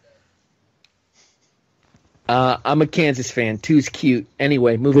 so. I'm a Kansas fan. 2's cute.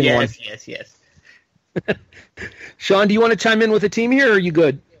 Anyway, moving on. Yes. Sean, do you want to chime in with a team here, or are you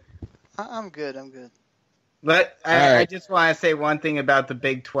good? I'm good. But I just want to say one thing about the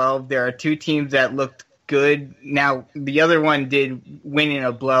Big 12. There are 2 teams that looked good. Now, the other one did win in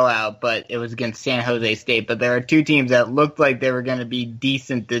a blowout, but it was against San Jose State. But there are 2 teams that looked like they were going to be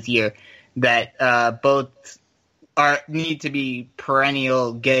decent this year that both need to be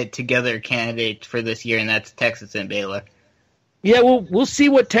perennial get-together candidates for this year, and that's Texas and Baylor. Yeah, we'll see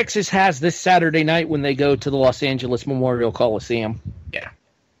what Texas has this Saturday night when they go to the Los Angeles Memorial Coliseum. Yeah.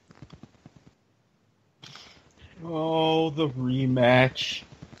 Oh, the rematch.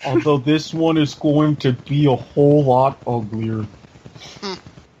 Although this one is going to be a whole lot uglier.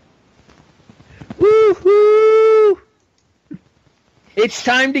 Woohoo! It's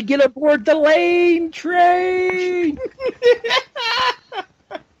time to get aboard the Lane train!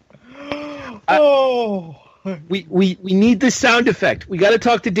 We need this sound effect. We got to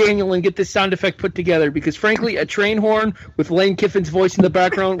talk to Daniel and get this sound effect put together because, frankly, a train horn with Lane Kiffin's voice in the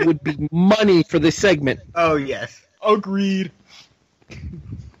background would be money for this segment. Oh, yes. Agreed.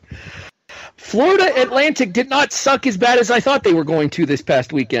 Florida Atlantic did not suck as bad as I thought they were going to this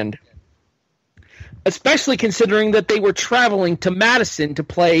past weekend, especially considering that they were traveling to Madison to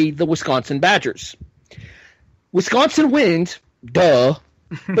play the Wisconsin Badgers. Wisconsin wins, duh,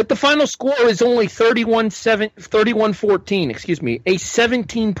 but the final score is only 31-14, a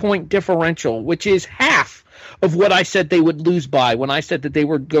 17-point differential, which is half of what I said they would lose by when I said that they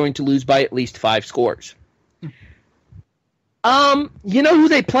were going to lose by at least 5 scores. You know who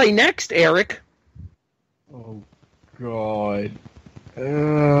they play next, Eric? Oh, God.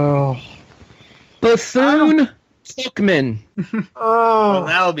 Bethune-Cookman. Well,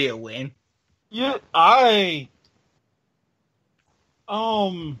 that'll be a win. Yeah,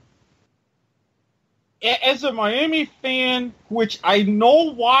 as a Miami fan, which I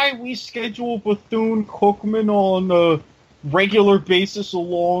know why we schedule Bethune-Cookman on a regular basis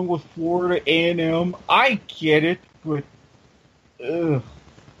along with Florida A&M, I get it, but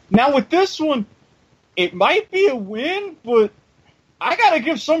now with this one, it might be a win, but I gotta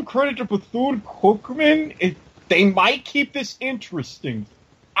give some credit to Bethune-Cookman. They might keep this interesting.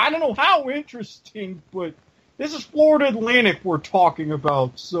 I don't know how interesting, but this is Florida Atlantic we're talking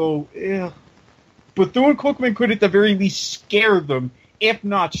about, so Bethune-Cookman could at the very least scare them, if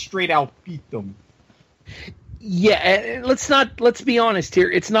not straight out beat them. Yeah, let's be honest here.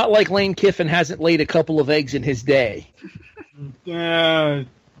 It's not like Lane Kiffin hasn't laid a couple of eggs in his day. A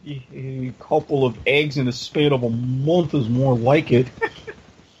couple of eggs in the span of a month is more like it.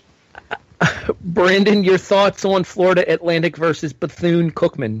 Brandon, your thoughts on Florida Atlantic versus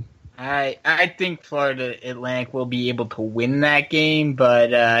Bethune-Cookman? I think Florida Atlantic will be able to win that game,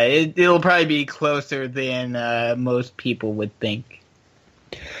 but it'll probably be closer than most people would think.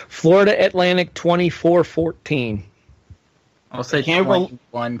 Florida Atlantic 24-14. I'll say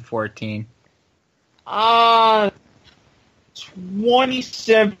 21-14.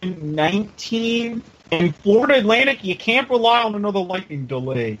 27-19. And Florida Atlantic, you can't rely on another lightning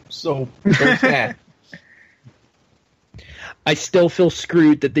delay. So there's that. I still feel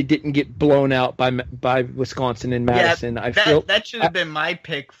screwed that they didn't get blown out by Wisconsin and Madison. Yeah, that should have been my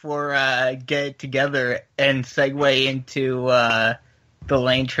pick for Get It Together and segue into the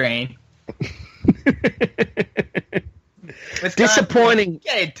Lane Train. Disappointing.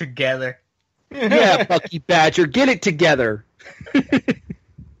 Get it together. Yeah, Bucky Badger, get it together.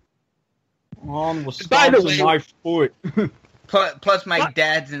 On Wisconsin, my foot. Plus, my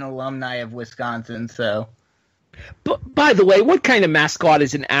dad's an alumni of Wisconsin, so. But by the way, what kind of mascot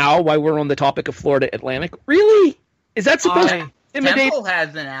is an owl? While we're on the topic of Florida Atlantic, really? Is that supposed to intimidate? Temple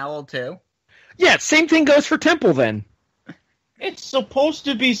has an owl too. Yeah, same thing goes for Temple then. It's supposed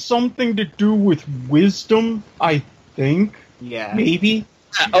to be something to do with wisdom, I think. Yeah. Maybe.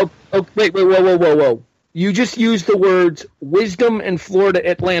 Wait, whoa. You just used the words wisdom and Florida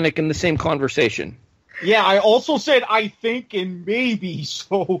Atlantic in the same conversation. Yeah, I also said I think and maybe,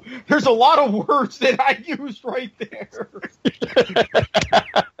 so there's a lot of words that I used right there.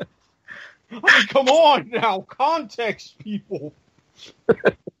 I mean, come on now, context, people.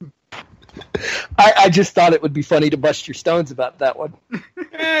 I just thought it would be funny to bust your stones about that one.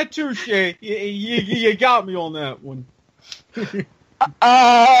 Touche. You got me on that one.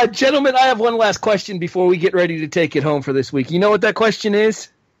 Gentlemen, I have one last question before we get ready to take it home for this week. You know what that question is?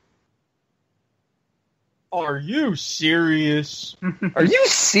 Are you serious? Are you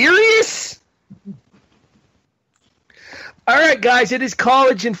serious? All right, guys, it is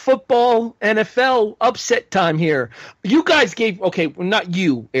college and football, NFL upset time here. You guys gave, okay, well, not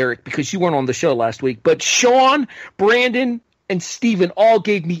you, Eric, because you weren't on the show last week, but Sean, Brandon, and Steven all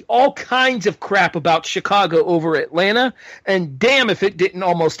gave me all kinds of crap about Chicago over Atlanta, and damn if it didn't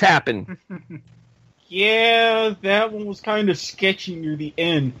almost happen. Yeah, that one was kind of sketchy near the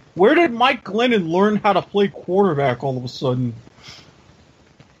end. Where did Mike Glennon learn how to play quarterback all of a sudden?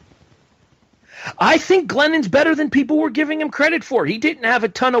 I think Glennon's better than people were giving him credit for. He didn't have a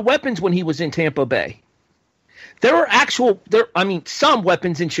ton of weapons when he was in Tampa Bay. There were some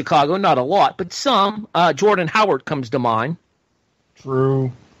weapons in Chicago, not a lot, but some. Jordan Howard comes to mind.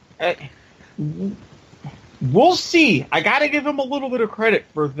 True. We'll see. I got to give him a little bit of credit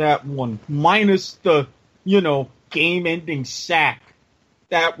for that one, minus the, game-ending sack.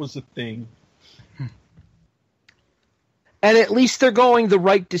 That was a thing. And at least they're going the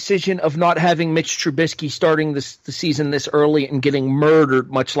right decision of not having Mitch Trubisky starting the season this early and getting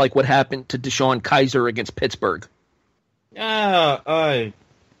murdered, much like what happened to Deshaun Kaiser against Pittsburgh.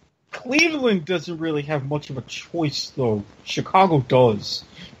 Cleveland doesn't really have much of a choice, though. Chicago does.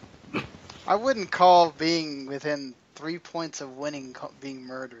 I wouldn't call being within 3 points of winning being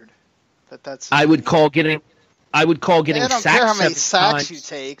murdered. But that's. I would call getting I don't sacked care how many sacks times. you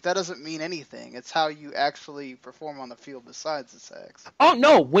take. That doesn't mean anything. It's how you actually perform on the field besides the sacks. Oh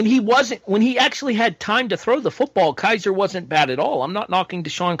no! When he actually had time to throw the football, Kaiser wasn't bad at all. I'm not knocking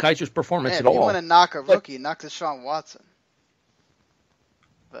Deshaun Kaiser's performance at all. If you want to knock a rookie, knock Deshaun Watson.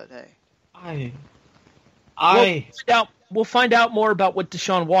 But hey, we'll find out more about what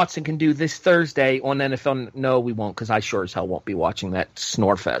Deshaun Watson can do this Thursday on NFL. No, we won't, because I sure as hell won't be watching that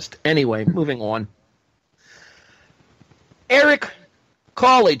snorefest. Anyway, moving on. Eric,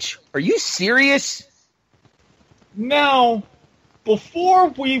 college, are you serious? Now, before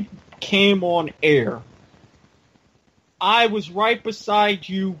we came on air, I was right beside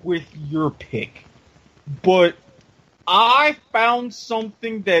you with your pick. But I found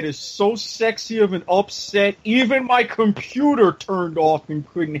something that is so sexy of an upset, even my computer turned off and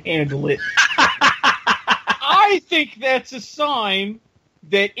couldn't handle it. I think that's a sign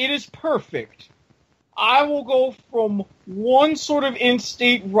that it is perfect. I will go from one sort of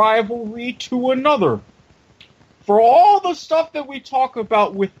in-state rivalry to another. For all the stuff that we talk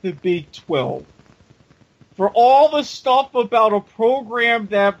about with the Big 12, for all the stuff about a program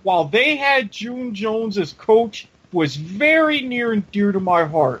that, while they had June Jones as coach, was very near and dear to my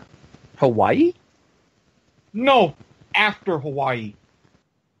heart. Hawaii? No, after Hawaii.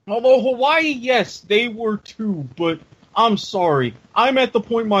 Although Hawaii, yes, they were too, but I'm sorry. I'm at the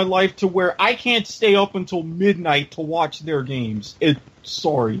point in my life to where I can't stay up until midnight to watch their games.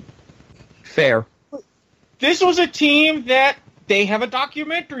 Sorry. Fair. This was a team that they have a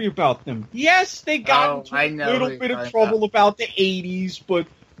documentary about them. Yes, they got into a little bit of trouble about the 80s, but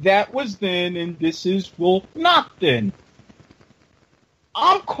that was then, and this is, well, not then.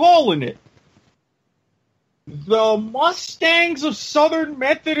 I'm calling it. The Mustangs of Southern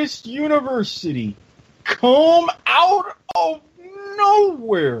Methodist University come out of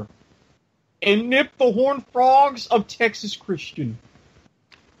nowhere and nip the Horned Frogs of Texas Christian.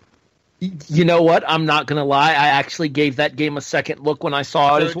 You know what? I'm not going to lie. I actually gave that game a second look when I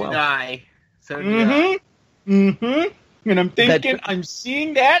saw it as well. So did I. And I'm thinking, I'm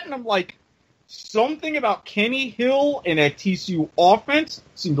seeing that, and I'm like, something about Kenny Hill and that TCU offense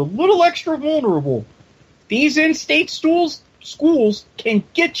seemed a little extra vulnerable. These in-state schools can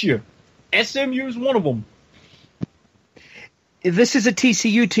get you. SMU is one of them. this is a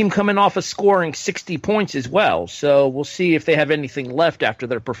TCU team coming off of scoring 60 points as well, so we'll see if they have anything left after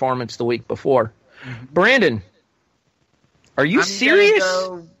their performance the week before. Mm-hmm. Brandon, are you serious?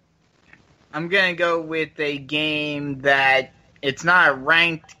 I'm going to go with a game that it's not a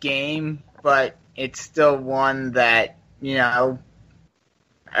ranked game, but it's still one that,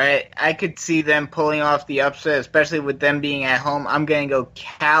 I could see them pulling off the upset, especially with them being at home. I'm going to go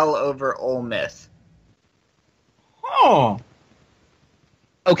Cal over Ole Miss. Oh.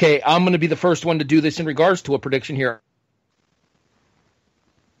 Okay, I'm going to be the first one to do this in regards to a prediction here.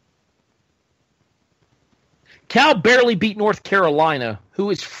 Cal barely beat North Carolina,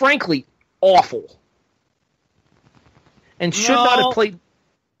 who is frankly awful, and should not have played,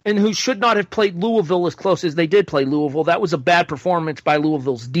 and who should not have played Louisville as close as they did play Louisville. That was a bad performance by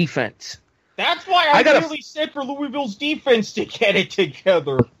Louisville's defense. That's why I really said for Louisville's defense to get it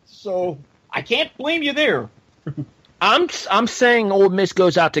together. So I can't blame you there. I'm saying Ole Miss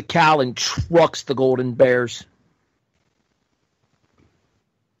goes out to Cal and trucks the Golden Bears.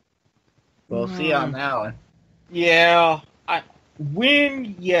 We'll see on that one. Yeah.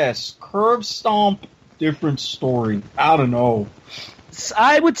 Win, yes. Curb stomp, different story. I don't know.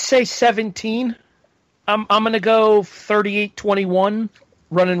 I would say 17. I'm going to go 38-21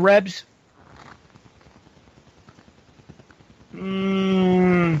 running Rebs.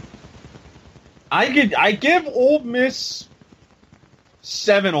 I give Ole Miss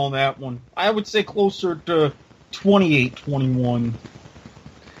 7 on that one. I would say closer to 28-21.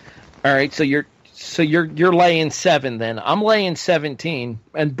 All right, so you're laying 7 then. I'm laying 17,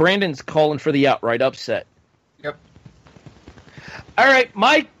 and Brandon's calling for the outright upset. Yep. All right,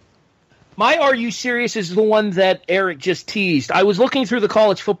 my Are You Serious is the one that Eric just teased. I was looking through the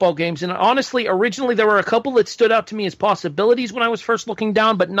college football games, and honestly, originally there were a couple that stood out to me as possibilities when I was first looking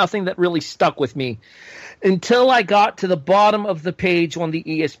down, but nothing that really stuck with me until I got to the bottom of the page on the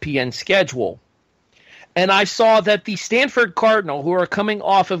ESPN schedule. And I saw that the Stanford Cardinal, who are coming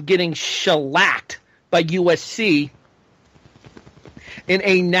off of getting shellacked by USC in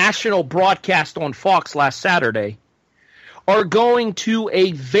a national broadcast on Fox last Saturday, are going to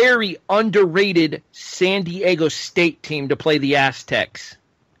a very underrated San Diego State team to play the Aztecs.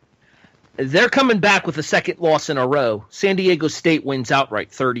 They're coming back with a second loss in a row. San Diego State wins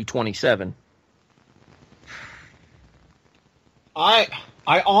outright 30-27. I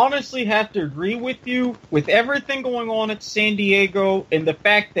honestly have to agree with you with everything going on at San Diego and the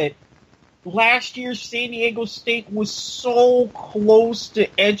fact that last year San Diego State was so close to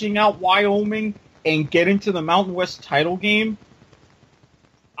edging out Wyoming and getting to the Mountain West title game.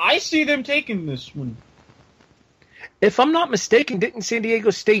 I see them taking this one. If I'm not mistaken, didn't San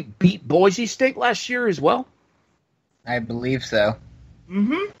Diego State beat Boise State last year as well? I believe so.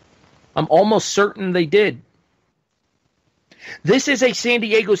 Mm-hmm. I'm almost certain they did. This is a San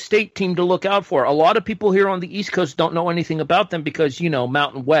Diego State team to look out for. A lot of people here on the East Coast don't know anything about them because,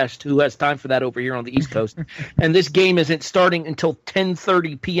 Mountain West, who has time for that over here on the East Coast. And this game isn't starting until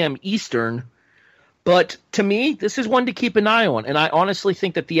 10:30 p.m. Eastern. But to me, this is one to keep an eye on. And I honestly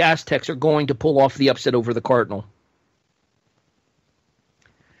think that the Aztecs are going to pull off the upset over the Cardinal.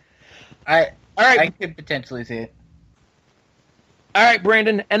 All right. I could potentially see it. All right,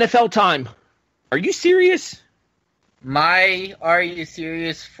 Brandon, NFL time. Are you serious? My Are You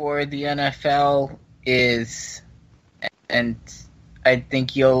Serious for the NFL is, and I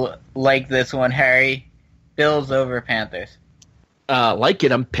think you'll like this one, Harry, Bills over Panthers. Like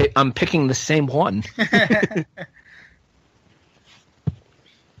it. I'm picking the same one.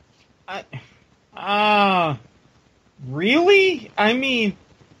 Really? I mean,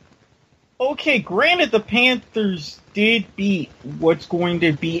 okay, granted the Panthers did beat what's going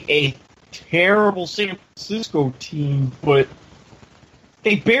to be a terrible San Francisco team, but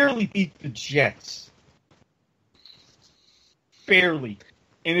they barely beat the Jets. Barely.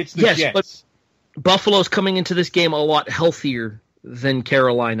 And it's the Jets. But Buffalo's coming into this game a lot healthier than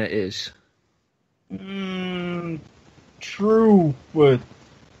Carolina is. True, but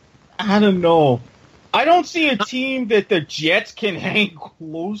I don't know. I don't see a team that the Jets can hang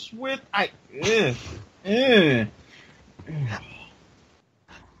close with.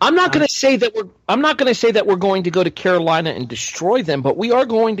 I'm not going to say that we're going to go to Carolina and destroy them, but we are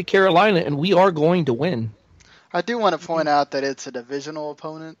going to Carolina and we are going to win. I do want to point out that it's a divisional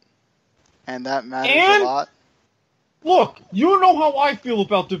opponent, and that matters a lot. Look, you know how I feel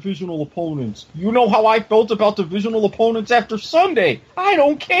about divisional opponents. You know how I felt about divisional opponents after Sunday. I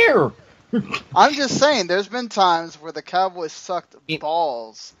don't care. I'm just saying, there's been times where the Cowboys sucked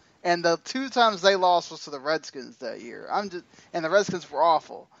balls, and the 2 times they lost was to the Redskins that year. And the Redskins were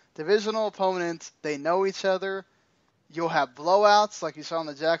awful. Divisional opponents, they know each other. you'll have blowouts like you saw in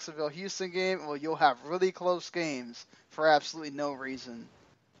the Jacksonville-Houston game, or you'll have really close games for absolutely no reason.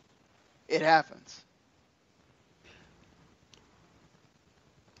 It happens.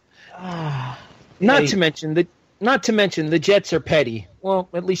 Not to mention the Jets are petty. Well,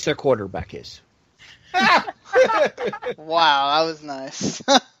 at least their quarterback is. Wow, that was nice.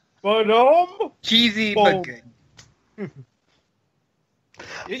 But cheesy but good.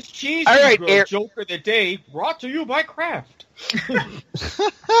 It's cheesy. All right, joke of the day brought to you by Kraft.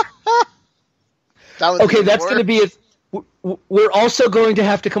 Okay, that's going to be it. We're also going to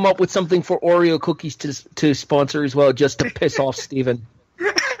have to come up with something for Oreo cookies to sponsor as well, just to piss off Steven.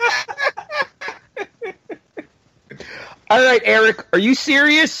 All right, Eric, are you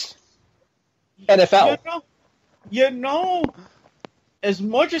serious? NFL. You know, as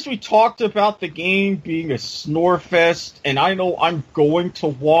much as we talked about the game being a snore fest, and I know I'm going to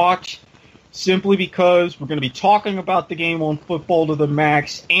watch simply because we're going to be talking about the game on Football to the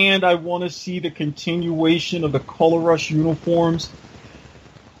Max, and I want to see the continuation of the Color Rush uniforms.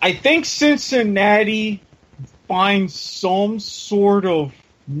 I think Cincinnati finds some sort of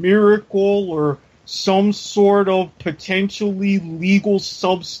miracle or some sort of potentially legal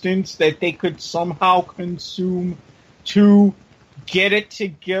substance that they could somehow consume to get it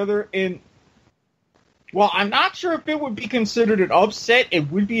together. And, well, I'm not sure if it would be considered an upset.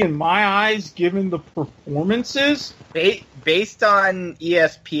 It would be in my eyes, given the performances. Based on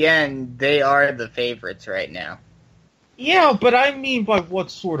ESPN, they are the favorites right now. Yeah, but I mean by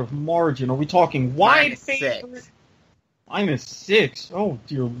what sort of margin? Are we talking wide favorite? -6. Oh,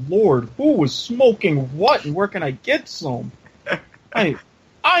 dear Lord. Who was smoking what, and where can I get some? I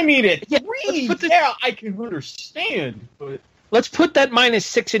mean, at 3, I can understand, but... Let's put that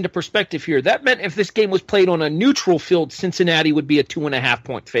 -6 into perspective here. That meant if this game was played on a neutral field, Cincinnati would be a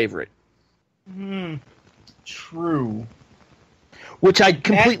 2.5-point favorite. True. Which I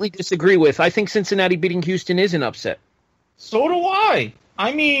completely disagree with. I think Cincinnati beating Houston is an upset. So do I.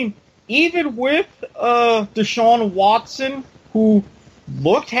 I mean, even with Deshaun Watson, who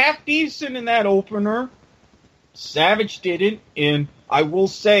looked half decent in that opener, Savage didn't, and I will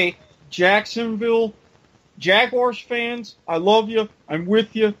say, Jacksonville Jaguars fans, I love you. I'm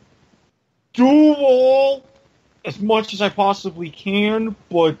with you. Duel as much as I possibly can,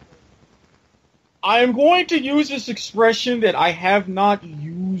 but I am going to use this expression that I have not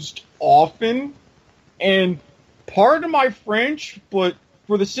used often, and pardon my French, but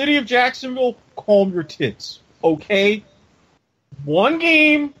for the city of Jacksonville, calm your tits, okay? One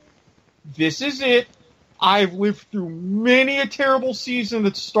game, this is it. I've lived through many a terrible season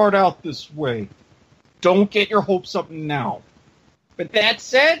that start out this way. Don't get your hopes up now. But that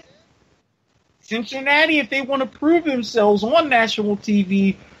said, Cincinnati, if they want to prove themselves on national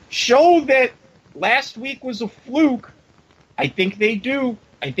TV, show that last week was a fluke, I think they do.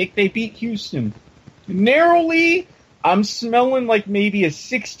 I think they beat Houston. Narrowly, I'm smelling like maybe a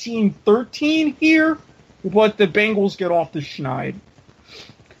 16-13 here, but the Bengals get off the schneid.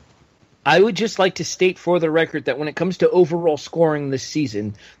 I would just like to state for the record that when it comes to overall scoring this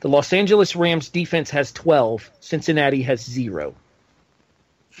season, the Los Angeles Rams defense has 12, Cincinnati has 0.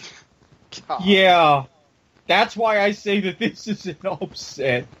 God. Yeah, that's why I say that this is an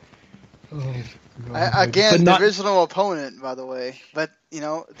upset. Again, divisional opponent, by the way. But,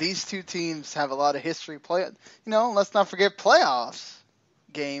 these two teams have a lot of history. Let's not forget playoffs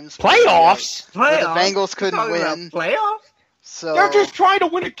games. Playoffs? Where the Bengals couldn't win. Playoffs? So, they're just trying to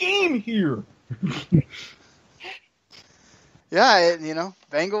win a game here. Yeah,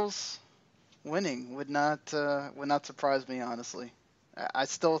 Bengals winning would not surprise me, honestly. I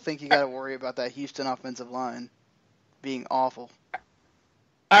still think you got to worry about that Houston offensive line being awful.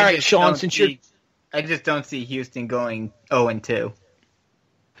 All right, Sean, I just don't see Houston going 0-2.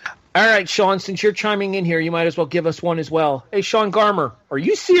 All right, Sean, since you're chiming in here, you might as well give us one as well. Hey, Sean Garmer, are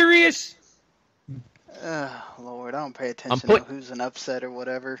you serious? Lord, I don't pay attention to who's an upset or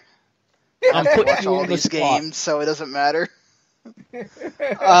whatever. I'm I putting watch you all on the these spot. games, so it doesn't matter.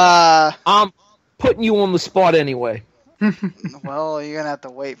 I'm putting you on the spot anyway. Well, you're going to have to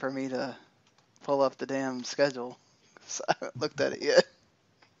wait for me to pull up the damn schedule. 'Cause I haven't looked at it yet.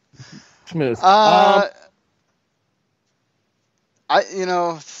 Smooth.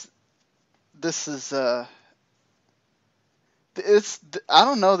 This is I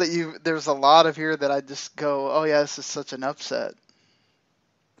don't know that there's a lot of here that I just go, oh yeah, this is such an upset.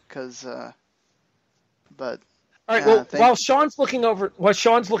 Because but all right, well, while Sean's looking over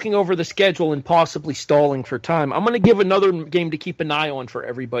the schedule and possibly stalling for time, I'm going to give another game to keep an eye on for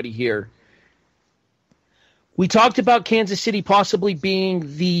everybody here. We talked about Kansas City possibly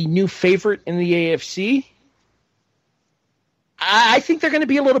being the new favorite in the AFC. I think they're going to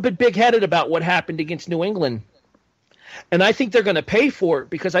be a little bit big-headed about what happened against New England. And I think they're going to pay for it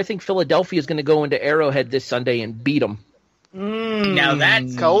because I think Philadelphia is going to go into Arrowhead this Sunday and beat them. Now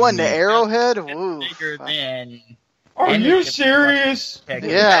that's going to Arrowhead? Bigger than... Are you serious?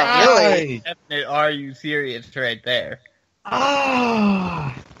 Yeah, really. Definite are you serious right there.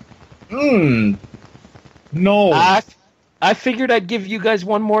 No. I figured I'd give you guys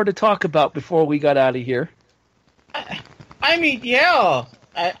one more to talk about before we got out of here. I mean, yeah.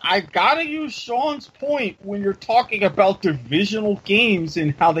 I gotta use Sean's point when you're talking about divisional games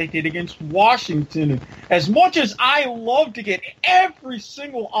and how they did against Washington. And as much as I love to get every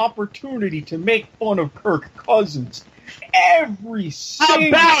single opportunity to make fun of Kirk Cousins, every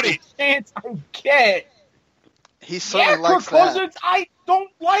single chance I get, he certainly likes Kirk Cousins, I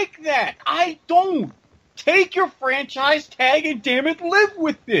don't like that. I don't. Take your franchise tag and damn it, live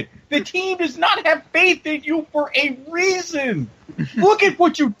with it. The team does not have faith in you for a reason. Look at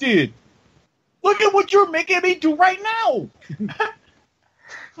what you did. Look at what you're making me do right now.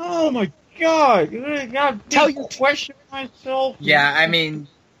 Oh my God! I gotta question myself. Yeah, I mean,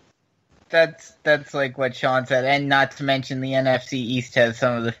 that's like what Sean said, and not to mention the NFC East has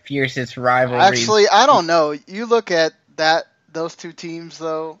some of the fiercest rivalries. Actually, I don't know. You look at those two teams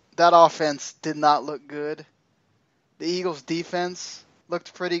though. That offense did not look good. The Eagles' defense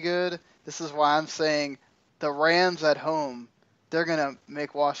looked pretty good. This is why I'm saying the Rams at home, they're going to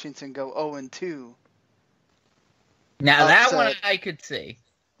make Washington go 0-2. Now, that one I could see.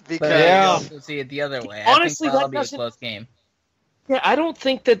 Because I also see it the other way. Honestly, I think that'll be a close game. Yeah, I don't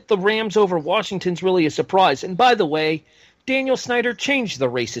think that the Rams over Washington's really a surprise. And by the way, Daniel Snyder changed the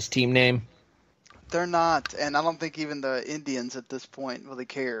racist team name. They're not, and I don't think even the Indians at this point really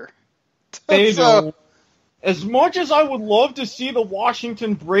care. They don't. As much as I would love to see the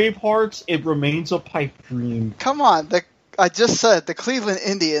Washington Bravehearts, it remains a pipe dream. Come on, I just said the Cleveland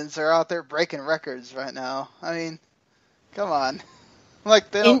Indians are out there breaking records right now. I mean, come on.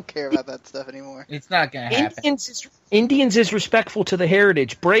 Like, they don't care about that stuff anymore. It's not going to happen. Indians is respectful to the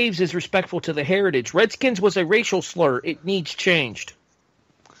heritage. Braves is respectful to the heritage. Redskins was a racial slur. It needs changed.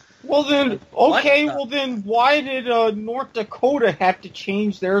 Well then, why did North Dakota have to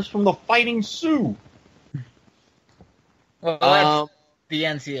change theirs from the Fighting Sioux? Well, that's the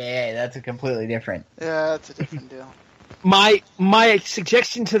NCAA. That's a completely different. Yeah, that's a different deal. My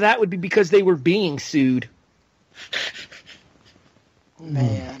suggestion to that would be because they were being sued.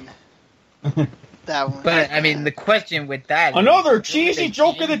 Man. That one. But, I mean, the question with that... Another cheesy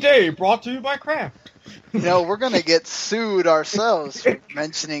joke of the day brought to you by Kraft. We're going to get sued ourselves for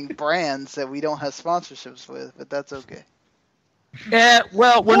mentioning brands that we don't have sponsorships with, but that's okay. Yeah,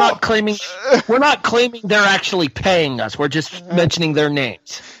 well, we're not claiming they're actually paying us. We're just mentioning their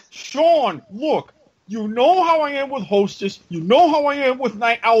names. Sean, look, you know how I am with Hostess. You know how I am with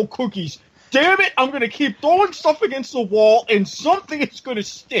Night Owl Cookies. Damn it, I'm going to keep throwing stuff against the wall, and something is going to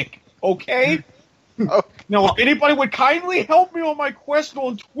stick, okay? Now, if anybody would kindly help me on my quest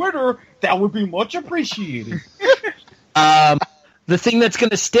on Twitter, that would be much appreciated. The thing that's going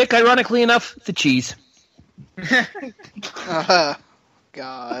to stick, ironically enough, the cheese.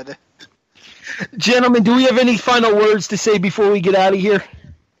 God. Gentlemen, do we have any final words to say before we get out of here?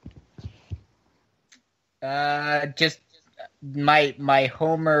 Just my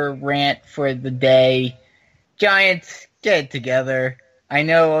Homer rant for the day. Giants, get it together. I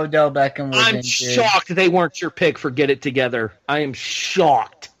know Odell Beckham was injured. I'm shocked they weren't your pick for get it together. I am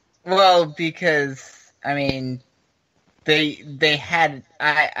shocked. Well, because, I mean, they had...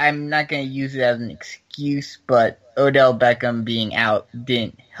 I'm not going to use it as an excuse, but Odell Beckham being out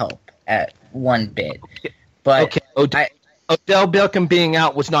didn't help at one bit. But Odell Beckham being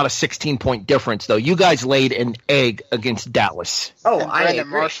out was not a 16-point difference, though. You guys laid an egg against Dallas. And Brandon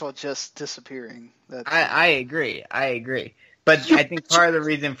Marshall just disappearing. I agree. But I think part of the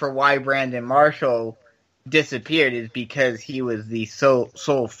reason for why Brandon Marshall disappeared is because he was the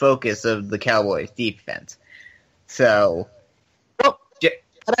sole focus of the Cowboys defense. So, well, that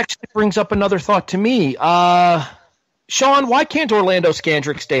actually brings up another thought to me. Sean, why can't Orlando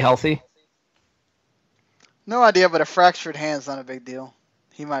Scandrick stay healthy? No idea, but a fractured hand's not a big deal.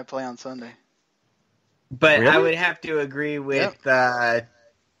 He might play on Sunday. But really? I would have to agree with... Yep.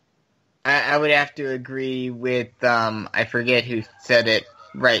 I would have to agree with, I forget who said it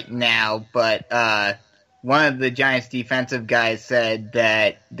right now, but one of the Giants defensive guys said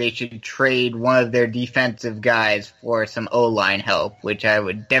that they should trade one of their defensive guys for some O-line help, which I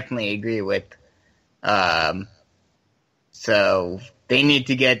would definitely agree with. So they need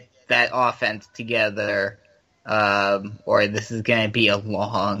to get that offense together, or this is going to be a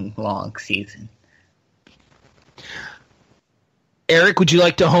long, long season. Eric, would you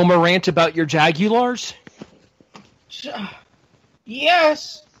like to homer rant about your Jaguars?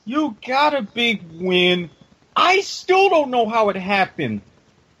 Yes, you got a big win. I still don't know how it happened.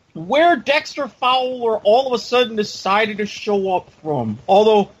 Where Dexter Fowler all of a sudden decided to show up from.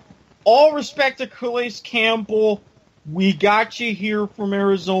 Although, all respect to Calais Campbell, we got you here from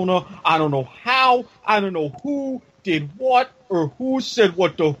Arizona. I don't know how, I don't know who did what, or who said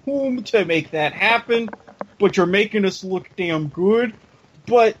what to whom to make that happen, but you're making us look damn good.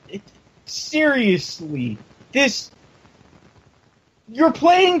 But, seriously, you're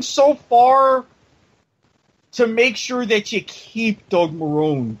playing so far to make sure that you keep Doug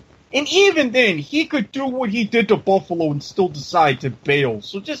Marrone. And even then, he could do what he did to Buffalo and still decide to bail.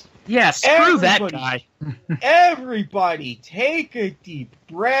 So just... Yeah, screw that guy. Everybody, take a deep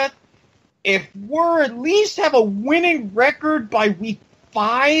breath. If we're at least have a winning record by week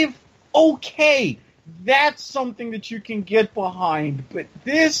 5, okay. That's something that you can get behind. But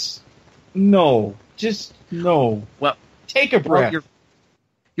this, no. Just no. Well, take a breath. Well,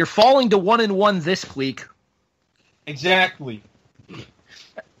 you're falling to 1-1 this week. Exactly.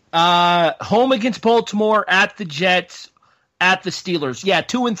 Home against Baltimore, at the Jets, at the Steelers. Yeah,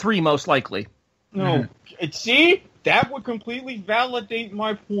 2-3 most likely. No, see, that would completely validate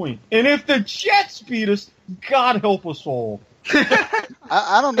my point. And if the Jets beat us, God help us all.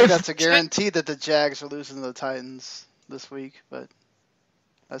 I don't think that's a guarantee that the Jags are losing to the Titans this week, but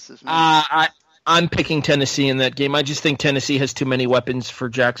that's just me. I'm picking Tennessee in that game. I just think Tennessee has too many weapons for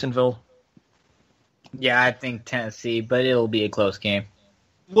Jacksonville. Yeah, I think Tennessee, but it'll be a close game.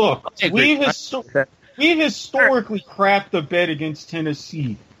 Look, we've historically crapped the bed against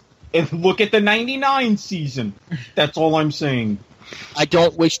Tennessee. And look at the 99 season. That's all I'm saying. I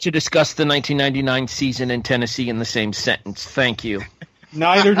don't wish to discuss the 1999 season in Tennessee in the same sentence. Thank you.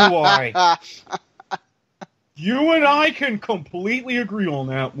 Neither do I. You and I can completely agree on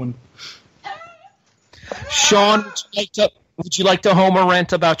that one. Sean, would you like to homer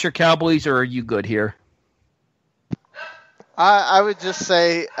rant about your Cowboys, or are you good here? I would just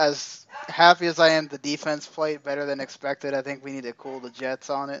say, as happy as I am, the defense played better than expected. I think we need to cool the Jets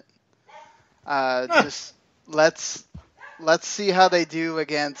on it. Just let's see how they do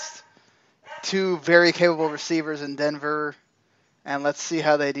against two very capable receivers in Denver, and let's see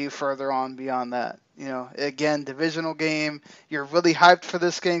how they do further on beyond that. You know, again, divisional game. You're really hyped for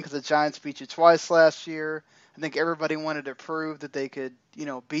this game because the Giants beat you twice last year. I think everybody wanted to prove that they could,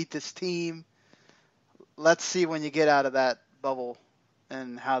 beat this team. Let's see when you get out of that bubble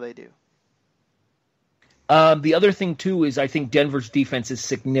and how they do. The other thing, too, is I think Denver's defense is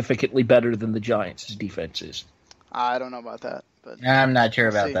significantly better than the Giants' defense is. I don't know about that. But I'm not sure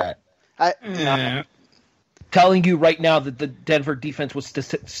about that. I'm telling you right now that the Denver defense was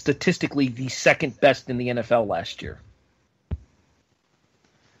statistically the second best in the NFL last year.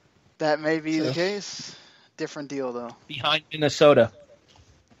 That may be the case. Different deal, though. Behind Minnesota.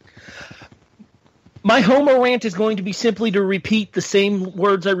 My homer rant is going to be simply to repeat the same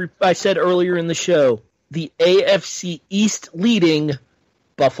words I said earlier in the show. The AFC East leading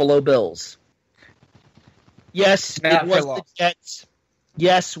Buffalo Bills. Yes, it was the Jets.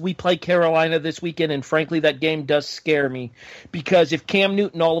 Yes, we play Carolina this weekend, and frankly, that game does scare me. Because if Cam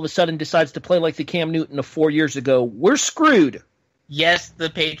Newton all of a sudden decides to play like the Cam Newton of 4 years ago, we're screwed. Yes,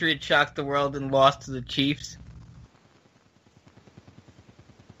 the Patriots shocked the world and lost to the Chiefs.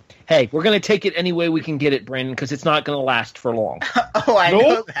 Hey, we're going to take it any way we can get it, Brandon, because it's not going to last for long. I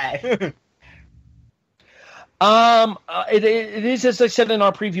know that. It is, as I said in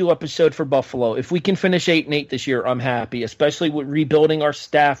our preview episode for Buffalo, if we can finish 8-8 this year, I'm happy, especially with rebuilding our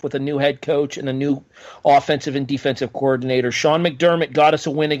staff with a new head coach and a new offensive and defensive coordinator. Sean McDermott got us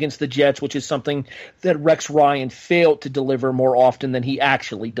a win against the Jets, which is something that Rex Ryan failed to deliver more often than he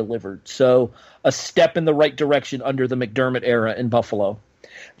actually delivered. So a step in the right direction under the McDermott era in Buffalo.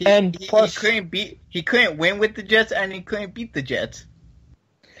 Plus, he couldn't win with the Jets, and he couldn't beat the Jets.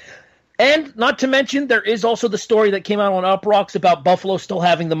 And not to mention, there is also the story that came out on Up Rocks about Buffalo still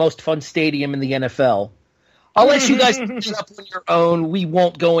having the most fun stadium in the NFL. I'll let you guys look it up on your own. We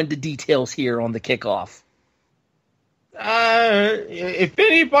won't go into details here on the kickoff. If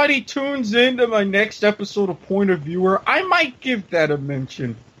anybody tunes into my next episode of Point of Viewer, I might give that a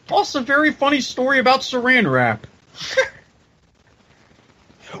mention. Plus, a very funny story about Saran Wrap.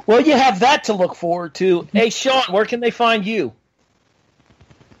 Well, you have that to look forward to. Hey, Sean, where can they find you?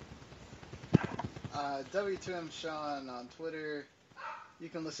 W2M Sean on Twitter. You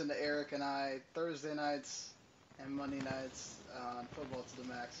can listen to Eric and I Thursday nights and Monday nights on Football to the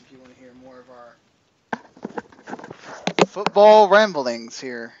Max if you want to hear more of our football ramblings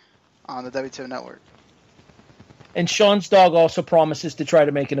here on the W2M Network. And Sean's dog also promises to try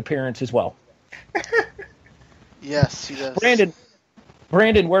to make an appearance as well. Yes, he does.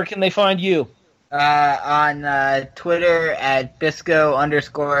 Brandon, where can they find you? On Twitter at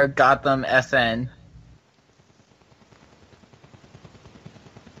Bisco_GothamSN.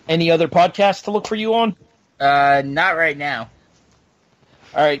 Any other podcasts to look for you on? Not right now.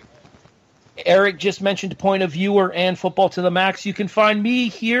 All right. Erik just mentioned Point of Viewer and Football to the Max. You can find me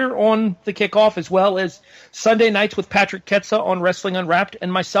here on the Kickoff, as well as Sunday nights with Patrick Ketza on Wrestling Unwrapped,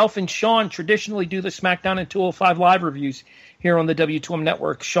 and myself and Sean traditionally do the SmackDown and 205 Live reviews here on the W2M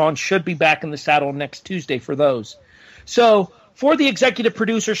Network. Sean should be back in the saddle next Tuesday for those. So, for the executive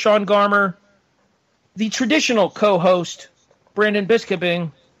producer, Sean Garmer, the traditional co-host, Brandon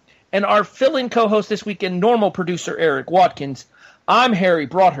Biskobing, and our fill-in co-host this weekend, normal producer, Erik Watkins, I'm Harry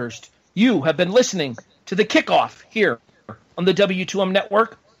Broadhurst. You have been listening to The Kickoff here on the W2M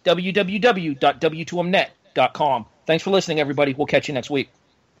Network, www.w2mnet.com. Thanks for listening, everybody. We'll catch you next week.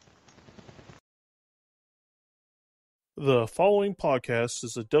 The following podcast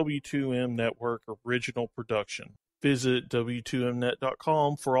is a W2M Network original production. Visit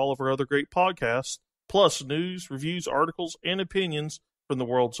w2mnet.com for all of our other great podcasts, plus news, reviews, articles, and opinions from the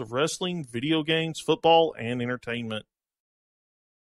worlds of wrestling, video games, football, and entertainment.